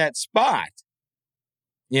at that spot?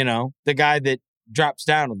 The guy that drops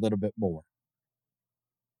down a little bit more.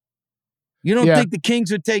 You don't think the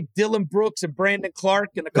Kings would take Dylan Brooks and Brandon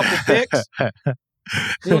Clark and a couple picks?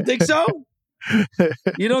 You don't think so?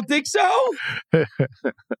 You don't think so?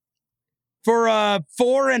 For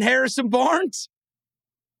 4 and Harrison Barnes?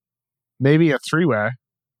 Maybe a 3-way.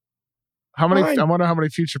 I wonder how many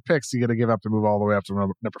future picks you got to give up to move all the way up to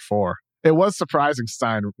number 4. It was surprising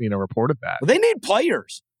Stein, reported that. Well, they need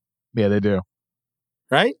players. Yeah, they do.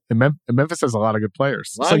 Right? And Memphis has a lot of good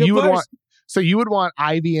players. So you would want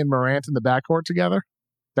Ivy and Morant in the backcourt together?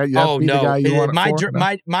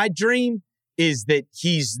 My dream is that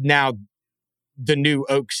he's now the new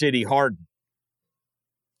Oak City Harden.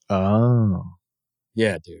 Oh.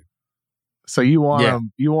 Yeah, dude. So you want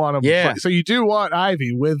him? You want him? Yeah. So you do want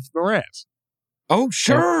Ivy with Morant? Oh,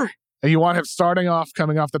 sure. And you want him starting off,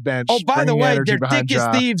 coming off the bench. Oh, by the way, they're thick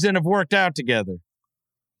as thieves and have worked out together.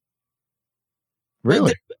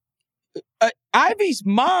 Really? Ivy's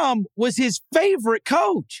mom was his favorite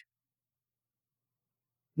coach.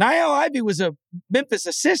 Niall Ivey was a Memphis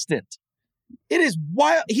assistant. It is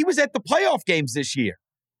wild. He was at the playoff games this year.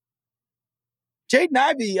 Jaden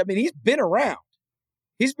Ivey, he's been around.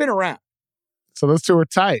 So those two are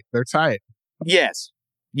tight. They're tight. Yes.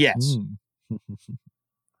 Mm.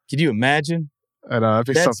 Can you imagine? I know.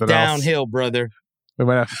 That's something downhill, brother.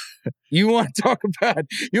 You want to talk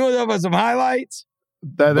about some highlights?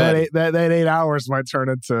 That 8 hours might turn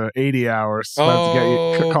into 80 hours. Oh, to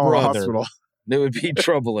get you call brother. the hospital. It would be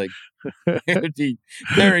troubling. It would be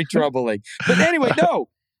very troubling. But anyway, no.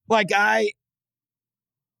 Like, I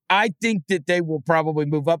think that they will probably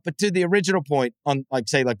move up. But to the original point on, like,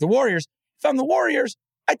 say, like the Warriors, if I'm the Warriors,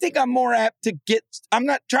 I think I'm more apt to get – I'm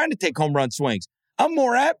not trying to take home run swings. I'm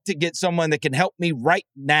more apt to get someone that can help me right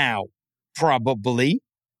now, probably,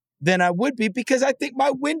 than I would be, because I think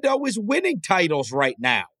my window is winning titles right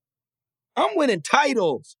now. I'm winning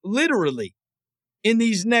titles, literally, in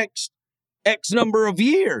these next X number of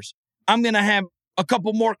years. I'm going to have a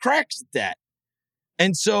couple more cracks at that.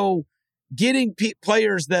 And so getting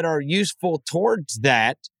players that are useful towards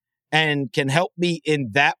that and can help me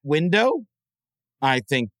in that window, I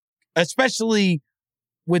think, especially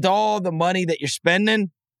with all the money that you're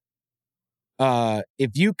spending,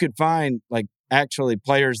 if you could find, like, actually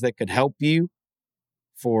players that could help you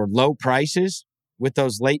for low prices with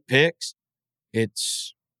those late picks,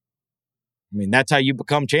 that's how you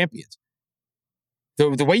become champions.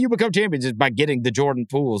 The way you become champions is by getting the Jordan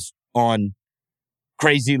Pooles on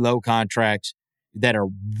crazy low contracts that are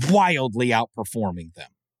wildly outperforming them.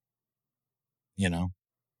 You know?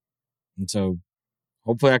 And so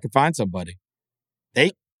hopefully I can find somebody.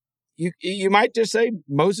 You might just say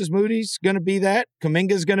Moses Moody's going to be that.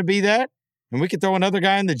 Kuminga's going to be that. And we could throw another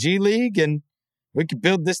guy in the G League and we could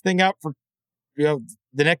build this thing out for,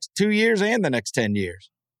 the next 2 years and the next 10 years.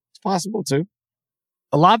 It's possible too.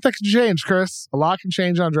 A lot that can change, Chris. A lot can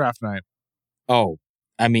change on draft night. Oh,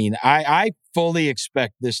 I fully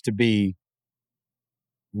expect this to be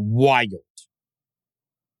wild,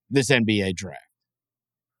 this NBA draft.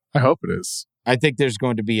 I hope it is. I think there's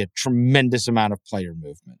going to be a tremendous amount of player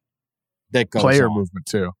movement that goes Player on. movement,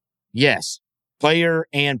 too. Yes. Player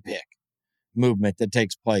and pick movement that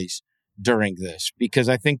takes place during this. Because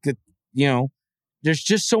I think that, there's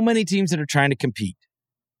just so many teams that are trying to compete.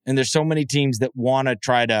 And there's so many teams that want to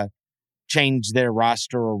try to change their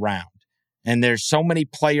roster around. And there's so many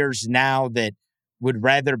players now that would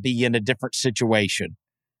rather be in a different situation.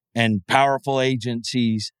 And powerful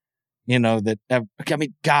agencies, that have,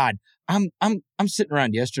 God, I'm sitting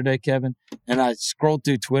around yesterday, Kevin, and I scrolled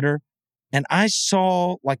through Twitter and I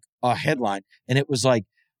saw like a headline and it was like,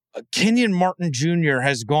 Kenyon Martin Jr.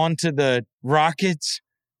 has gone to the Rockets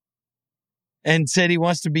and said he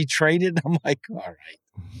wants to be traded. I'm like, all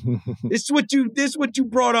right, this is what you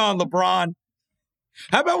brought on, LeBron.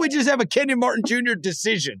 How about we just have a Kenyon Martin Jr.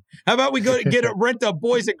 decision? How about we go to rent a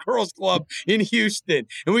Boys and Girls Club in Houston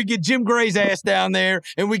and we get Jim Gray's ass down there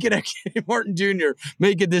and we get a Kenyon Martin Jr.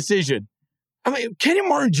 make a decision? Kenyon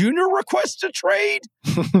Martin Jr. requests a trade?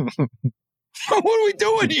 What are we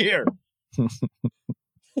doing here?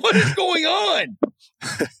 What is going on?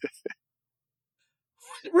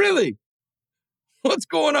 Really? What's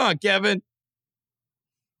going on, Kevin?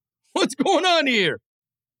 What's going on here?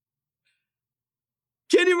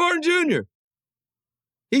 Kenyon Martin Jr.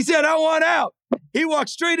 He said, I want out. He walked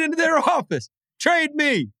straight into their office. Trade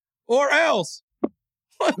me or else.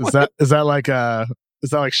 Is that like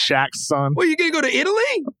Shaq's son? Well, you gonna go to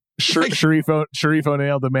Italy? Sharif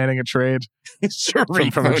O'Neal demanding a trade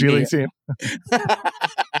from a G League team.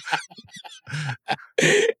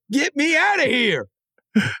 Get me out of here.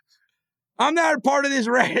 I'm not a part of this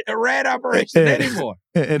rat operation anymore.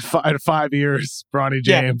 In 5 years, Bronny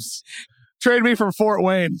James. Yeah. Trade me from Fort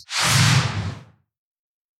Wayne.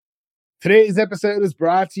 Today's episode is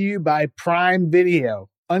brought to you by Prime Video.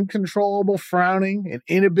 Uncontrollable frowning, an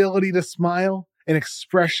inability to smile, an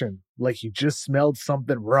expression like you just smelled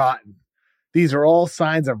something rotten. These are all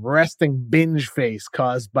signs of resting binge face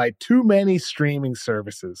caused by too many streaming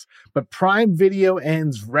services. But Prime Video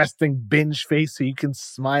ends resting binge face so you can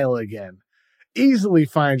smile again. Easily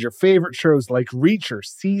find your favorite shows like Reacher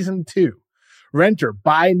Season 2. Rent or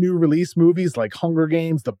buy new release movies like Hunger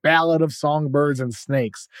Games, The Ballad of Songbirds and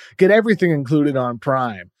Snakes. Get everything included on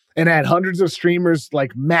Prime. And add hundreds of streamers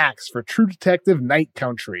like Max for True Detective Night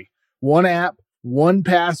Country. One app, one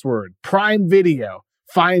password. Prime Video.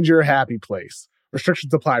 Find your happy place.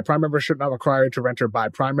 Restrictions apply. Prime membership not required to rent or buy.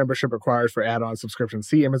 Prime membership required for add-on subscription.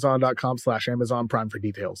 See Amazon.com/Amazon Prime for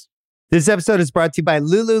details. This episode is brought to you by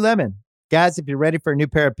Lululemon. Guys, if you're ready for a new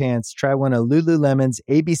pair of pants, try one of Lululemon's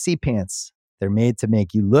ABC pants. They're made to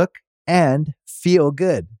make you look and feel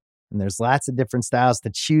good. And there's lots of different styles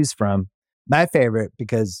to choose from. My favorite,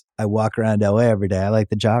 because I walk around LA every day, I like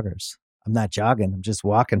the joggers. I'm not jogging, I'm just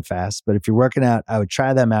walking fast. But if you're working out, I would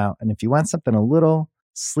try them out. And if you want something a little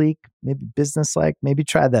sleek, maybe business-like, maybe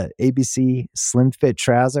try the ABC Slim Fit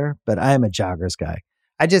trouser. But I am a joggers guy.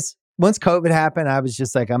 Once COVID happened, I was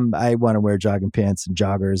just like, I want to wear jogging pants and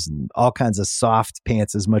joggers and all kinds of soft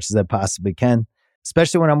pants as much as I possibly can,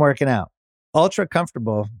 especially when I'm working out. Ultra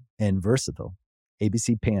comfortable and versatile.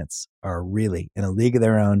 ABC pants are really in a league of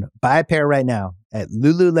their own. Buy a pair right now at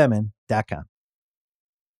Lululemon.com.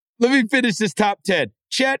 Let me finish this top 10.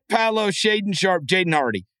 Chet, Paolo, Shaedon Sharpe, Jaden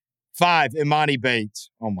Hardy. 5, Imani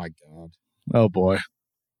Bates. Oh, my God. Oh, boy.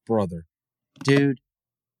 Brother. Dude,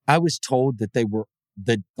 I was told that they were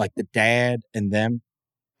the dad and them.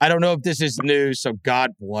 I don't know if this is news, so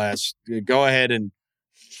God bless. Go ahead and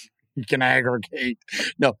you can aggregate.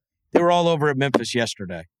 No, they were all over at Memphis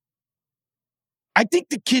yesterday. I think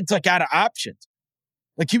the kid's out of options.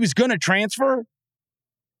 He was going to transfer.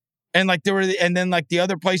 And then the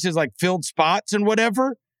other places filled spots and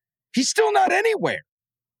whatever. He's still not anywhere.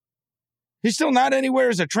 He's still not anywhere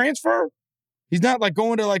as a transfer. He's not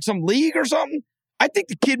going to some league or something. I think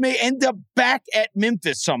the kid may end up back at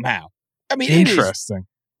Memphis somehow. I mean, interesting.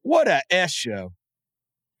 What a S show.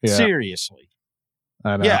 Yeah. Seriously.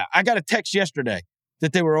 I know. Yeah, I got a text yesterday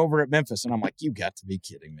that they were over at Memphis, and I'm like, you got to be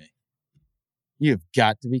kidding me. You've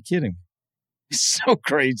got to be kidding me. It's so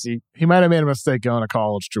crazy. He might have made a mistake going to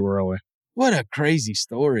college too early. What a crazy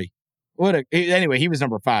story. Anyway, he was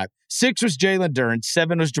number 5. 6 was Jalen Duren.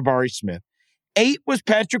 7 was Jabari Smith. 8 was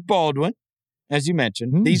Patrick Baldwin, as you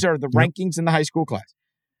mentioned. These are the rankings in the high school class.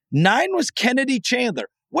 9 was Kennedy Chandler.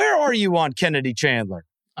 Where are you on Kennedy Chandler?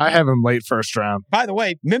 I have him late first round. By the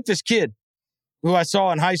way, Memphis kid, who I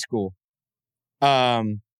saw in high school,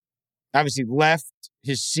 obviously left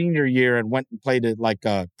his senior year and went and played at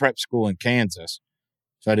a prep school in Kansas.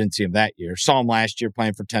 So I didn't see him that year. Saw him last year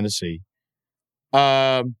playing for Tennessee.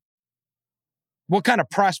 What kind of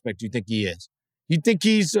prospect do you think he is? You think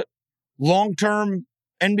he's a long-term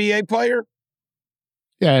NBA player?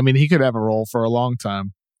 Yeah, I mean, he could have a role for a long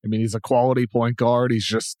time. I mean, he's a quality point guard. He's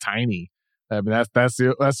just tiny. I mean,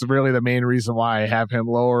 that's really the main reason why I have him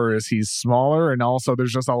lower is he's smaller, and also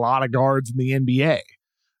there's just a lot of guards in the NBA.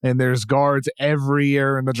 And there's guards every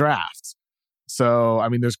year in the draft. So, I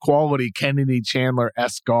mean, there's quality Kennedy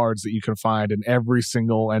Chandler-esque guards that you can find in every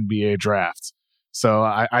single NBA draft. So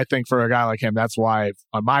I think for a guy like him, that's why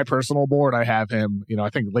on my personal board, I have him, I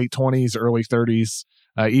think late 20s, early 30s,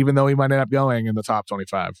 even though he might end up going in the top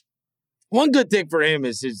 25. One good thing for him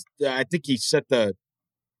is I think he set the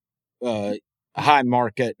high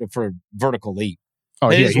market for vertical leap. Oh,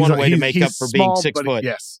 it yeah. is one way to make up for being 6 foot.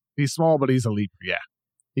 Yes, he's small, but he's a leaper, yeah.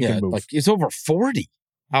 He can move. He's over 40.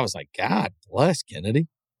 I was like, God bless Kennedy.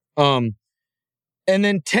 And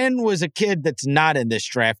then 10 was a kid that's not in this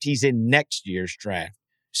draft. He's in next year's draft.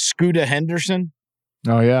 Scooter Henderson.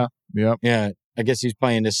 Oh, yeah. Yep. Yeah. I guess he's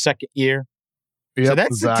playing his second year. Yep, so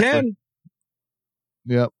that's exactly.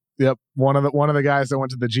 the 10. Yep. One of the guys that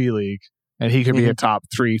went to the G League, and he could be a top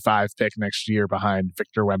 3-5 pick next year behind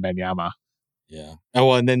Victor Wembanyama. Yeah.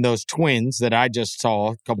 Oh, and then those twins that I just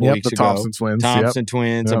saw a couple weeks ago. Thompson twins. Thompson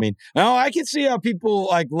twins. Yep. I mean, I can see how people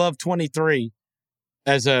love 23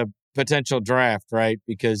 as a potential draft, right?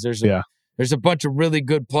 Because there's a bunch of really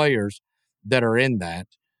good players that are in that.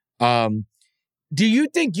 Do you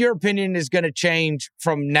think your opinion is going to change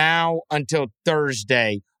from now until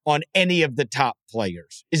Thursday on any of the top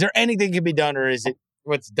players? Is there anything that can be done, or is it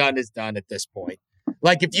what's done is done at this point?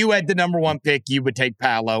 If you had the number 1 pick, you would take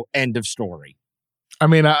Paolo. End of story. I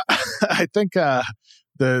mean, I think the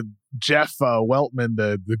Jeff Weltman,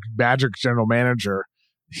 the Magic general manager,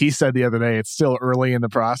 he said the other day, it's still early in the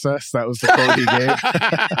process. That was the quote he gave.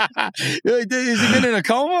 Has he been in a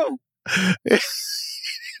coma?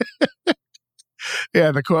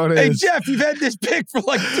 Yeah, the quote is... Hey, Jeff, you've had this pick for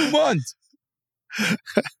 2 months.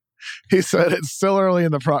 He said it's still early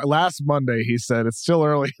in the last Monday, he said it's still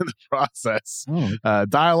early in the process. Oh.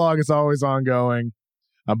 Dialogue is always ongoing.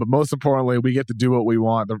 But most importantly, we get to do what we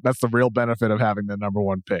want. That's the real benefit of having the number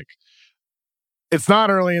 1 pick. It's not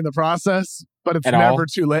early in the process, but it's never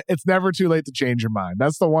too late. It's never too late to change your mind.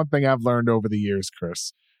 That's the one thing I've learned over the years,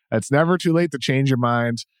 Chris. It's never too late to change your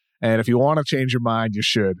mind. And if you want to change your mind, you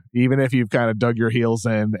should. Even if you've kind of dug your heels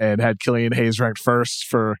in and had Killian Hayes ranked first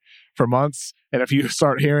for months. And if you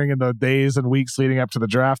start hearing in the days and weeks leading up to the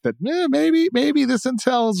draft that maybe this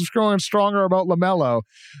intel is growing stronger about LaMelo,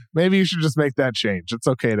 maybe you should just make that change. It's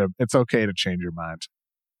okay to change your mind.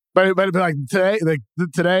 But today, 2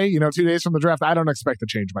 days from the draft, I don't expect to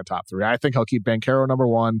change my top 3. I think I'll keep Banchero number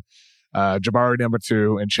 1, Jabari number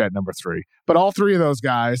 2, and Chet number 3. But all 3 of those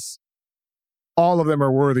guys, all of them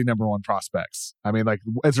are worthy number 1 prospects. I mean,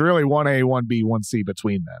 it's really 1A, 1B, 1C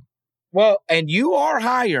between them. Well, and you are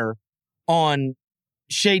higher on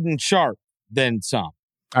Shaedon Sharpe than some.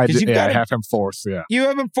 I have him 4th, yeah. You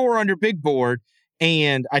have him 4 on your big board,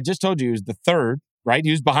 and I just told you he was the 3rd, right?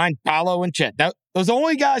 He was behind Paolo and Chet. Those are the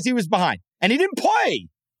only guys he was behind, and he didn't play.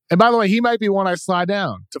 And by the way, he might be one I slide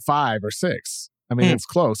down to 5 or 6. I mean, it's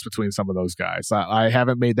close between some of those guys. I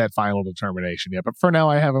haven't made that final determination yet, but for now,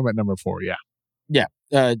 I have him at number 4. Yeah. Yeah.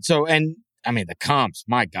 The comps,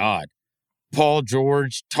 my God. Paul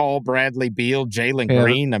George, tall Bradley Beal, Jalen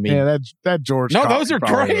Green. That George. No, those are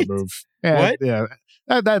great. Yeah, what? Yeah,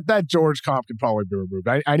 that George comp can probably be removed.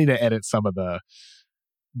 I need to edit some of the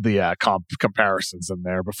comp comparisons in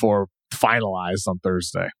there before finalized on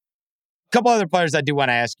Thursday. A couple other players I do want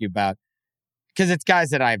to ask you about, because it's guys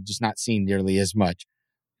that I've just not seen nearly as much.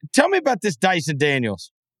 Tell me about this Dyson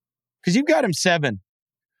Daniels, because you've got him 7.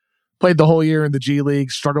 Played the whole year in the G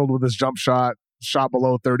League, struggled with his jump shot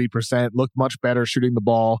below 30%, looked much better shooting the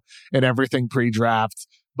ball and everything pre-draft.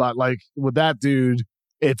 But like with that dude,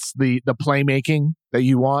 it's the playmaking that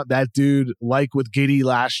you want. That dude, like with Giddey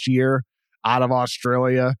last year out of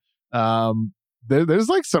Australia, there's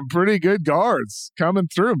like some pretty good guards coming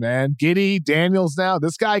through, man. Giddey, Daniels now,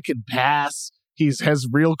 this guy can pass. Has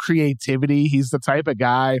real creativity. He's the type of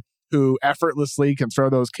guy who effortlessly can throw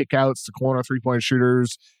those kickouts to corner 3-point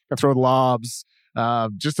shooters, can throw the lobs.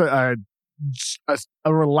 Just a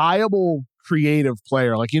reliable, creative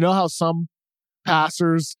player. Like, you know how some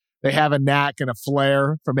passers, they have a knack and a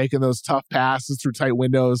flair for making those tough passes through tight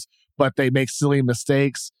windows, but they make silly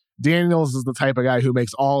mistakes. Daniels is the type of guy who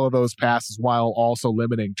makes all of those passes while also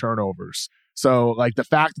limiting turnovers. So, like, the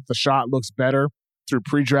fact that the shot looks better through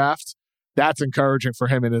pre-draft, that's encouraging for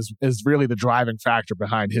him and is really the driving factor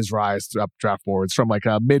behind his rise up draft boards from like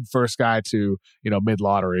a mid-first guy to,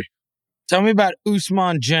 mid-lottery. Tell me about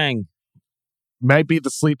Ousmane Dieng. Might be the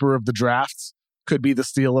sleeper of the draft. Could be the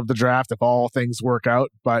steal of the draft if all things work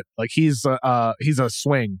out. But like he's a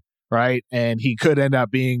swing, right? And he could end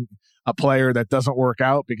up being a player that doesn't work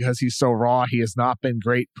out because he's so raw. He has not been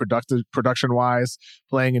great production-wise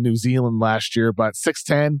playing in New Zealand last year. But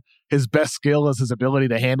 6'10", his best skill is his ability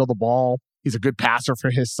to handle the ball. He's a good passer for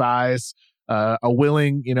his size, a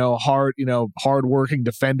willing, hard-working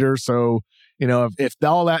defender. So, if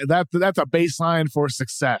all that's a baseline for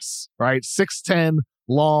success, right? 6'10",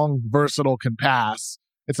 long, versatile, can pass.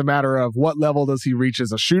 It's a matter of what level does he reach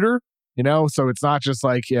as a shooter, So it's not just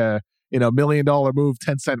like, $1 million move,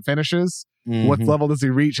 10-cent finishes. Mm-hmm. What level does he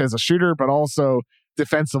reach as a shooter, but also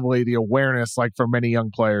defensively, the awareness, like for many young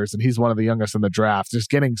players, and he's one of the youngest in the draft, just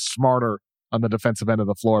getting smarter on the defensive end of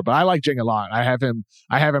the floor. But I like Dieng a lot. I have him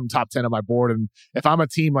top 10 on my board. And if I'm a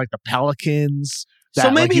team like the Pelicans,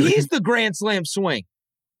 so maybe he's the Grand Slam swing.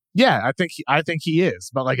 Yeah, I think he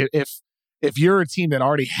is. But like if you're a team that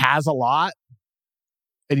already has a lot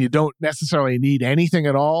and you don't necessarily need anything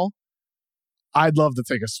at all, I'd love to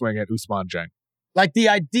take a swing at Ousmane Dieng. Like the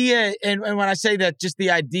idea, and when I say that, just the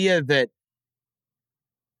idea that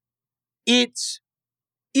it's,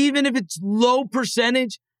 even if it's low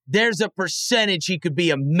percentage, there's a percentage he could be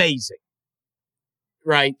amazing.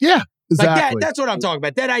 Right? Yeah, exactly. Like that's what I'm talking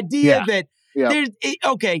about. That idea that there's,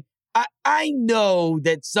 okay, I know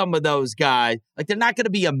that some of those guys, like, they're not going to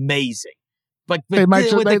be amazing. But they might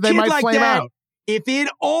flame out. If it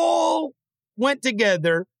all went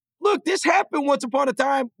together, look, this happened once upon a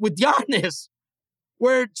time with Giannis,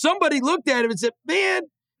 where somebody looked at him and said, man,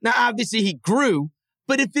 now obviously he grew,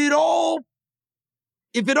 but if it all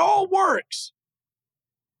works,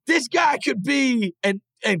 this guy could be, and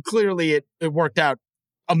clearly it worked out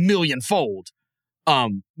a millionfold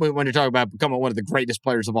when you're talking about becoming one of the greatest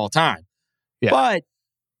players of all time. Yeah. But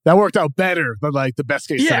that worked out better than like the best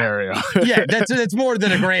case scenario. Yeah, that's more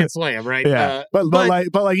than a grand slam, right? Yeah,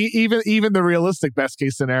 but even the realistic best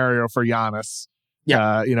case scenario for Giannis,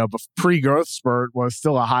 pre-growth spurt was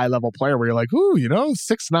still a high level player where you're like,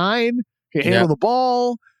 6'9", can handle the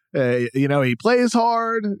ball. He plays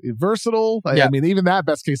hard, versatile. I mean, even that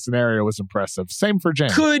best case scenario was impressive. Same for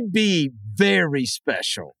Dieng. Could be very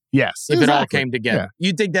special. Yes, if it all came together. Yeah.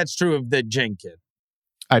 You think that's true of the Dieng kid?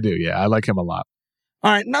 I do. Yeah, I like him a lot.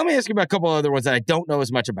 All right, now let me ask you about a couple other ones that I don't know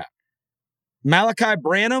as much about. Malachi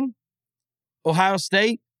Branham, Ohio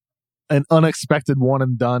State. An unexpected one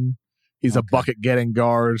and done. He's a bucket-getting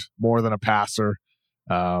guard more than a passer.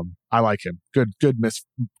 I like him. Good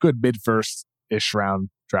mid-first-ish round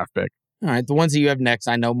draft pick. All right, the ones that you have next,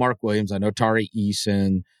 I know Mark Williams. I know Tari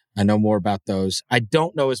Eason. I know more about those. I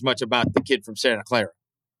don't know as much about the kid from Santa Clara.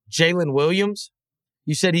 Jalen Williams,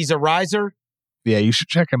 you said he's a riser? Yeah, you should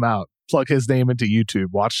check him out. Plug his name into YouTube.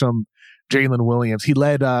 Watch some Jalen Williams. He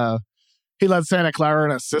led Santa Clara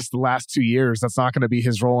in assists the last 2 years. That's not going to be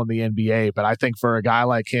his role in the NBA, but I think for a guy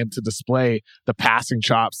like him to display the passing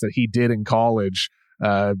chops that he did in college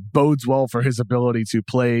bodes well for his ability to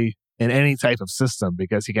play in any type of system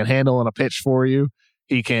because he can handle in a pitch for you.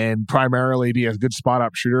 He can primarily be a good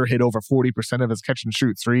spot-up shooter, hit over 40% of his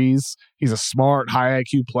catch-and-shoot threes. He's a smart, high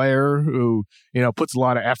IQ player who, puts a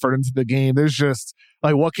lot of effort into the game. There's just,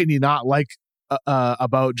 what can you not like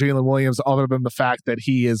about Jalen Williams other than the fact that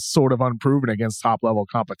he is sort of unproven against top-level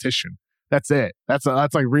competition? That's it. That's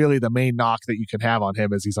really the main knock that you can have on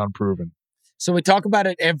him is he's unproven. So we talk about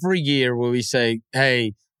it every year where we say,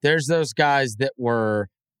 hey, there's those guys that were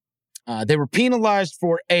they were penalized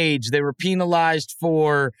for age. They were penalized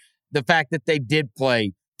for the fact that they did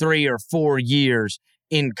play 3 or 4 years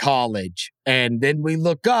in college. And then we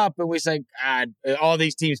look up and we say, all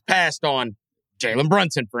these teams passed on Jalen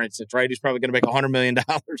Brunson, for instance, right? He's probably going to make $100 million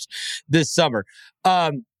this summer.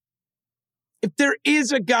 If there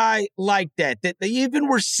is a guy like that they even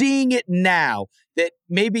we're seeing it now, that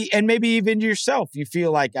maybe even yourself, you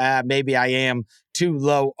feel like, maybe I am too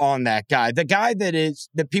low on that guy. The guy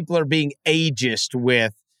that people are being ageist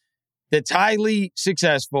with, that's highly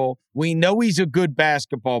successful. We know he's a good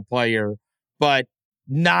basketball player, but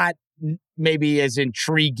not maybe as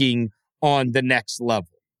intriguing on the next level.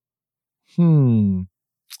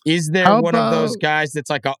 Is there one of those guys that's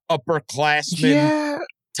like an upperclassman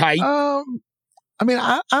type? I mean,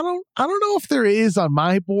 I don't know if there is on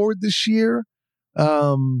my board this year.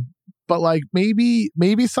 But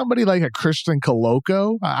maybe somebody like a Christian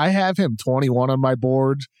Koloko. I have him 21 on my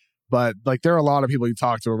board, but there are a lot of people you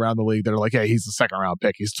talk to around the league that are like, hey, he's a second round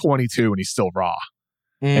pick. He's 22 and he's still raw.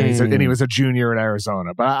 And he was a junior at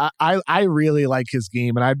Arizona. But I really like his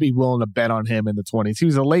game, and I'd be willing to bet on him in the 20s. He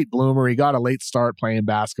was a late bloomer. He got a late start playing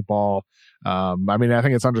basketball. I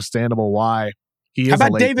think it's understandable why he is. How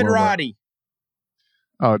about David Roddy?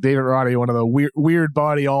 Oh, David Roddy, one of the weird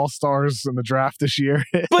body all-stars in the draft this year.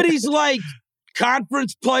 But he's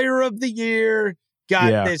conference player of the year,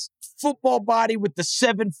 got this football body with the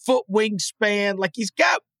 7-foot wingspan. He's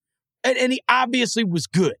got, and he obviously was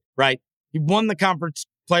good, right? He won the conference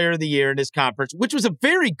player of the year in his conference, which was a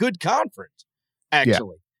very good conference,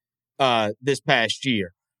 actually, this past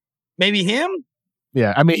year. Maybe him?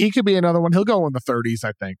 Yeah, he could be another one. He'll go in the 30s,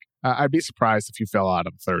 I think. I'd be surprised if he fell out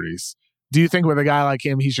of the 30s. Do you think with a guy like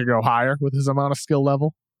him, he should go higher with his amount of skill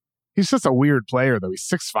level? He's just a weird player, though. He's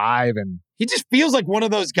 6'5", and he just feels like one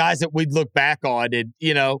of those guys that we'd look back on and,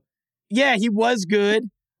 he was good.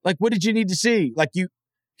 What did you need to see?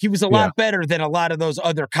 He was a lot better than a lot of those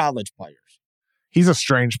other college players. He's a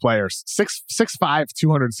strange player. 6'5",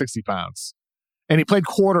 260 pounds. And he played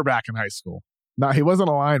quarterback in high school. No, he wasn't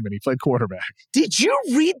a lineman. He played quarterback. Did you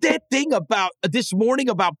read that thing about this morning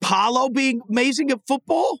about Paolo being amazing at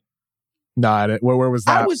football? No, I didn't. Where was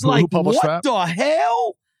that? I was Who published that? The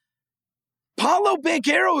hell? Paolo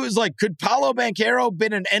Banchero was could Paolo Banchero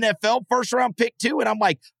been an NFL first-round pick too? And I'm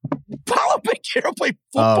like, Paolo Banchero played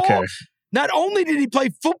football? Okay. Not only did he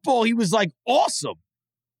play football, he was awesome.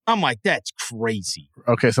 I'm like, that's crazy.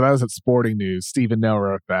 Okay, so that was at Sporting News. Stephen Nell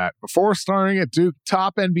wrote that. Before starting at Duke,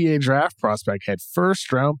 top NBA draft prospect had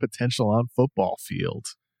first-round potential on football field.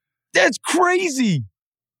 That's crazy.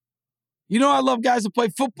 I love guys that play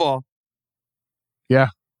football. Yeah.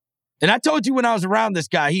 And I told you when I was around this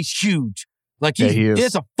guy, he's huge.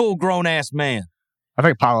 He's a full-grown ass man. I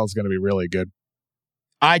think Paolo's going to be really good.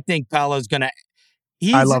 I think Paolo's going to.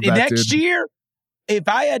 I love that next year, if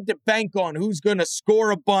I had to bank on who's going to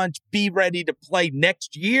score a bunch, be ready to play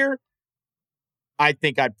next year, I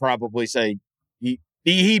think I'd probably say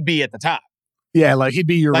he'd be at the top. Yeah, he'd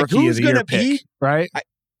be your rookie of the year pick, right?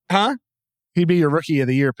 He'd be your rookie of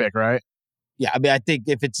the year pick, right? Yeah, I think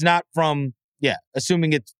if it's not from. Yeah,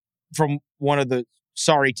 assuming it's from one of the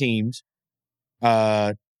sorry teams.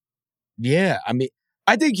 I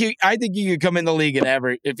think he could come in the league and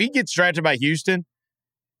average. If he gets drafted by Houston,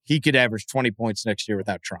 he could average 20 points next year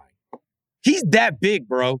without trying. He's that big,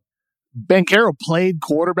 bro. Banchero played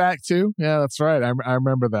quarterback too. Yeah, that's right. I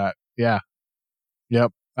remember that. Yeah.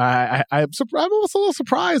 Yep. I'm also a little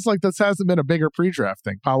surprised this hasn't been a bigger pre-draft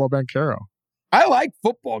thing. Paolo Banchero. I like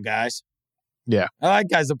football guys. Yeah. I like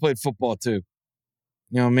guys that play football too.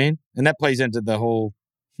 You know what I mean? And that plays into the whole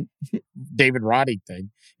David Roddy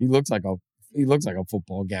thing. He looks like a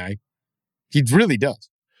football guy. He really does.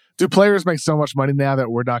 Do players make so much money now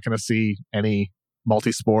that we're not going to see any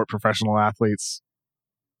multi-sport professional athletes?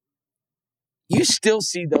 You still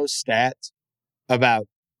see those stats about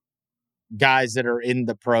guys that are in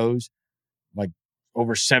the pros,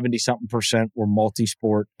 over 70-something% were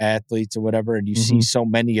multi-sport athletes or whatever, and you see so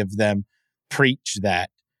many of them preach that.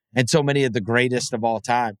 And so many of the greatest of all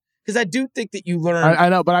time. Because I do think that you learn. I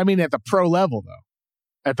know, but I mean at the pro level,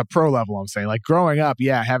 though. At the pro level, I'm saying. Growing up,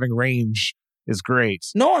 having range is great.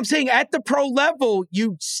 No, I'm saying at the pro level,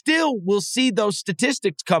 you still will see those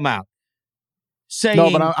statistics come out. saying.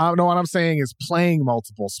 No, but I know what I'm saying is playing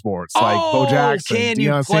multiple sports, like Bo Jackson,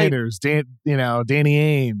 Deion Sanders, Danny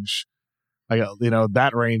Ainge, like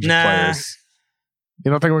that range of players.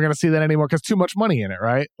 You don't think we're going to see that anymore? Because too much money in it,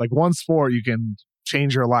 right? Like one sport, you can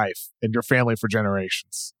change your life and your family for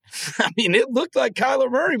generations. I mean, it looked like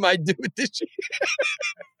Kyler Murray might do it this year.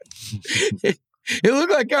 It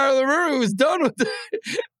looked like Kyler Murray was done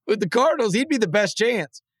with the Cardinals. He'd be the best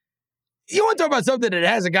chance. You want to talk about something that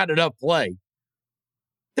hasn't gotten enough play?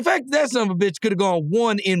 The fact that son of a bitch could have gone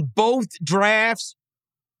 1 in both drafts.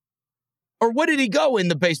 Or what did he go in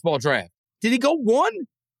the baseball draft? Did he go 1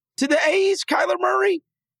 to the A's, Kyler Murray?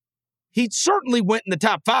 He certainly went in the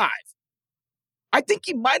top 5. I think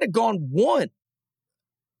he might have gone 1.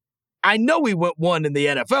 I know he went 1 in the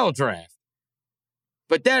NFL draft.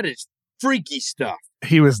 But that is freaky stuff.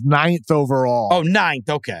 He was 9th overall. Oh, 9th.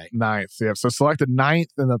 Okay. 9th. Yeah. So selected 9th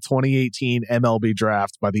in the 2018 MLB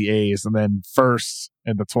draft by the A's and then 1st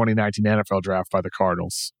in the 2019 NFL draft by the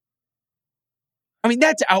Cardinals. I mean,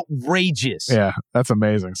 that's outrageous. Yeah, that's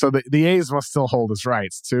amazing. So the A's must still hold his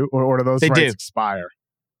rights too, or do those rights expire?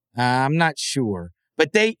 I'm not sure.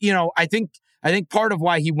 But they, I think part of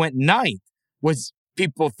why he went 9th was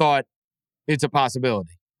people thought it's a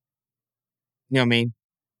possibility. You know what I mean?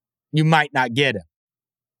 You might not get him.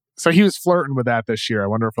 So he was flirting with that this year. I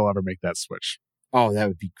wonder if he'll ever make that switch. Oh, that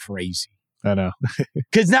would be crazy. I know.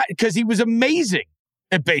 Because he was amazing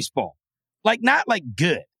at baseball. Not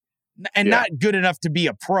good. And not good enough to be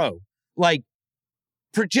a pro. Like,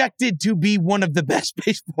 projected to be one of the best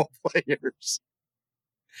baseball players.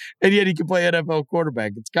 And yet he can play NFL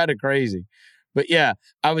quarterback. It's kind of crazy. But yeah,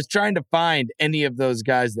 I was trying to find any of those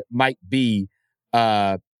guys that might be,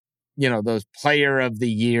 those player of the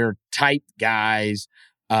year type guys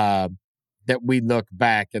that we look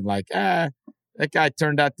back and that guy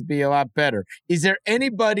turned out to be a lot better. Is there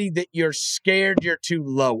anybody that you're scared you're too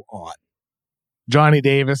low on? Johnny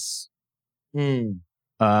Davis. Maybe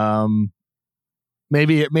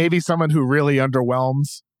someone who really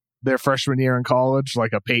underwhelms their freshman year in college,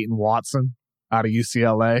 like a Peyton Watson out of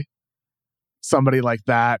UCLA. Somebody like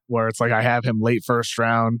that, where it's like I have him late first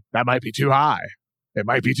round. That might be too high. It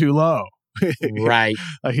might be too low. Right.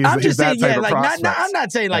 I'm just saying, I'm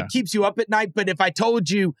not saying keeps you up at night, but if I told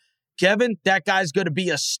you, Kevin, that guy's going to be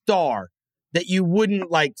a star, that you wouldn't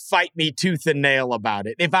fight me tooth and nail about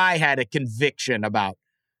it. If I had a conviction about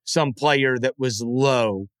some player that was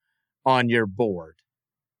low on your board,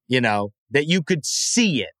 that you could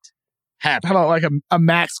see it happen. How about a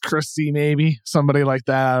Max Christie, maybe? Somebody like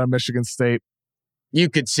that out of Michigan State. You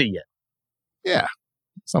could see it. Yeah.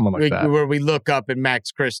 Someone like that. Where we look up and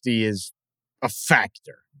Max Christie is a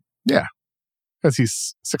factor. Yeah. Because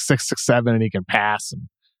he's 6'6", 6'7", and he can pass and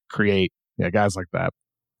create. Yeah, guys like that.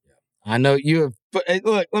 I know you have. But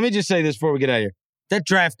look, let me just say this before we get out of here. That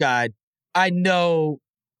draft guide, I know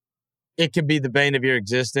it can be the bane of your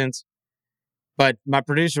existence, but my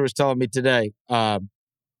producer was telling me today,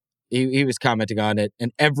 he was commenting on it,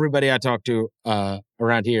 and everybody I talked to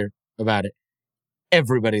around here about it,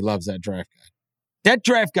 everybody loves that draft guide. That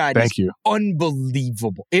draft guide is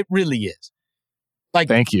unbelievable. It really is.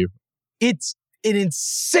 Thank you. It's an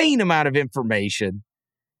insane amount of information,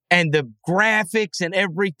 and the graphics and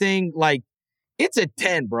everything, it's a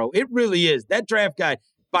 10, bro. It really is. That draft guide,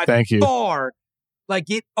 by far,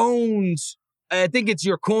 it owns, I think it's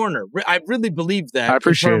your corner. I really believe that. I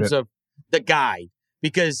appreciate in terms of the guide,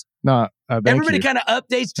 because everybody kind of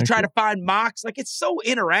updates to try to find mocks. It's so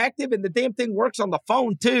interactive, and the damn thing works on the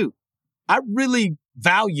phone too. I really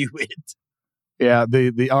value it. Yeah,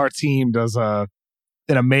 our team does an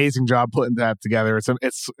amazing job putting that together.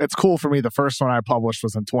 It's cool for me. The first one I published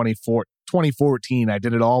was in 2014. I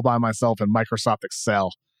did it all by myself in Microsoft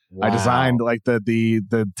Excel. Wow. I designed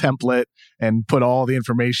the template and put all the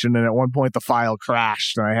information, and at one point the file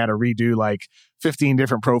crashed and I had to redo 15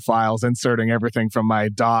 different profiles, inserting everything from my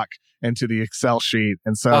doc into the Excel sheet.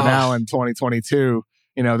 And so now in 2022,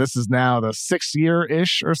 this is now the 6th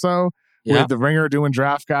year-ish or so with the Ringer doing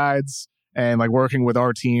draft guides and working with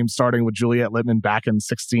our team, starting with Juliet Littman back in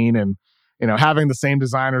 2016, and having the same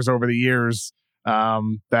designers over the years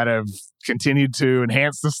that have continued to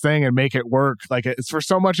enhance this thing and make it work. It's for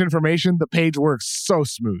so much information, the page works so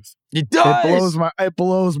smooth. It does. It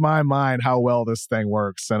blows my mind how well this thing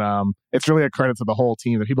works, and it's really a credit to the whole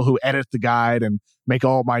team, the people who edit the guide and make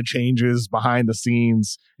all my changes behind the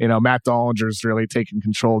scenes. Matt Dollinger's really taken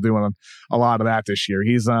control, doing a lot of that this year.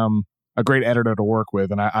 He's a great editor to work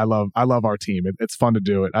with, and I love our team. It's fun to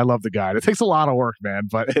do it. I love the guide. It takes a lot of work, man,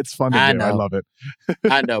 but it's fun to do. I love it.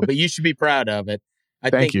 I know, but you should be proud of it.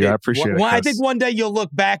 Thank you. I appreciate it. I think one day you'll look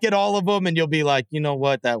back at all of them and you'll be like, you know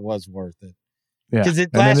what? That was worth it. Because it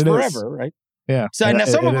lasts forever, right? Yeah. So now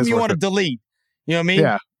some of them you want to delete. You know what I mean?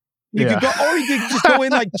 Yeah. You could go, or you could just go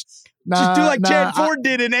in like, just do like Chad Ford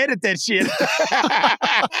did and edit that shit.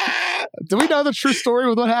 Do we know the true story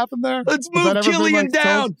with what happened there? Let's move Killian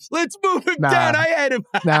down. Let's move him down. I had him.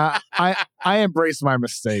 I embrace my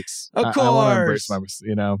mistakes. Of course. I want to embrace my mistakes.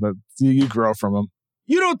 You know, but you grow from them.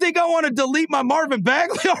 You don't think I want to delete my Marvin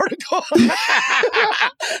Bagley article?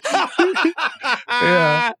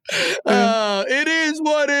 It is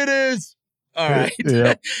what it is. All right.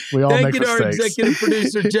 Yeah, we all Thank make you to our mistakes. executive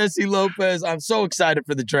producer, Jesse Lopez. I'm so excited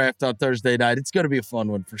for the draft on Thursday night. It's going to be a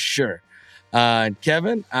fun one for sure. And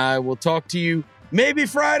Kevin, I will talk to you maybe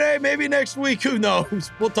Friday, maybe next week. Who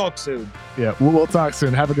knows? We'll talk soon. Yeah, we'll talk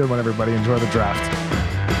soon. Have a good one, everybody. Enjoy the draft.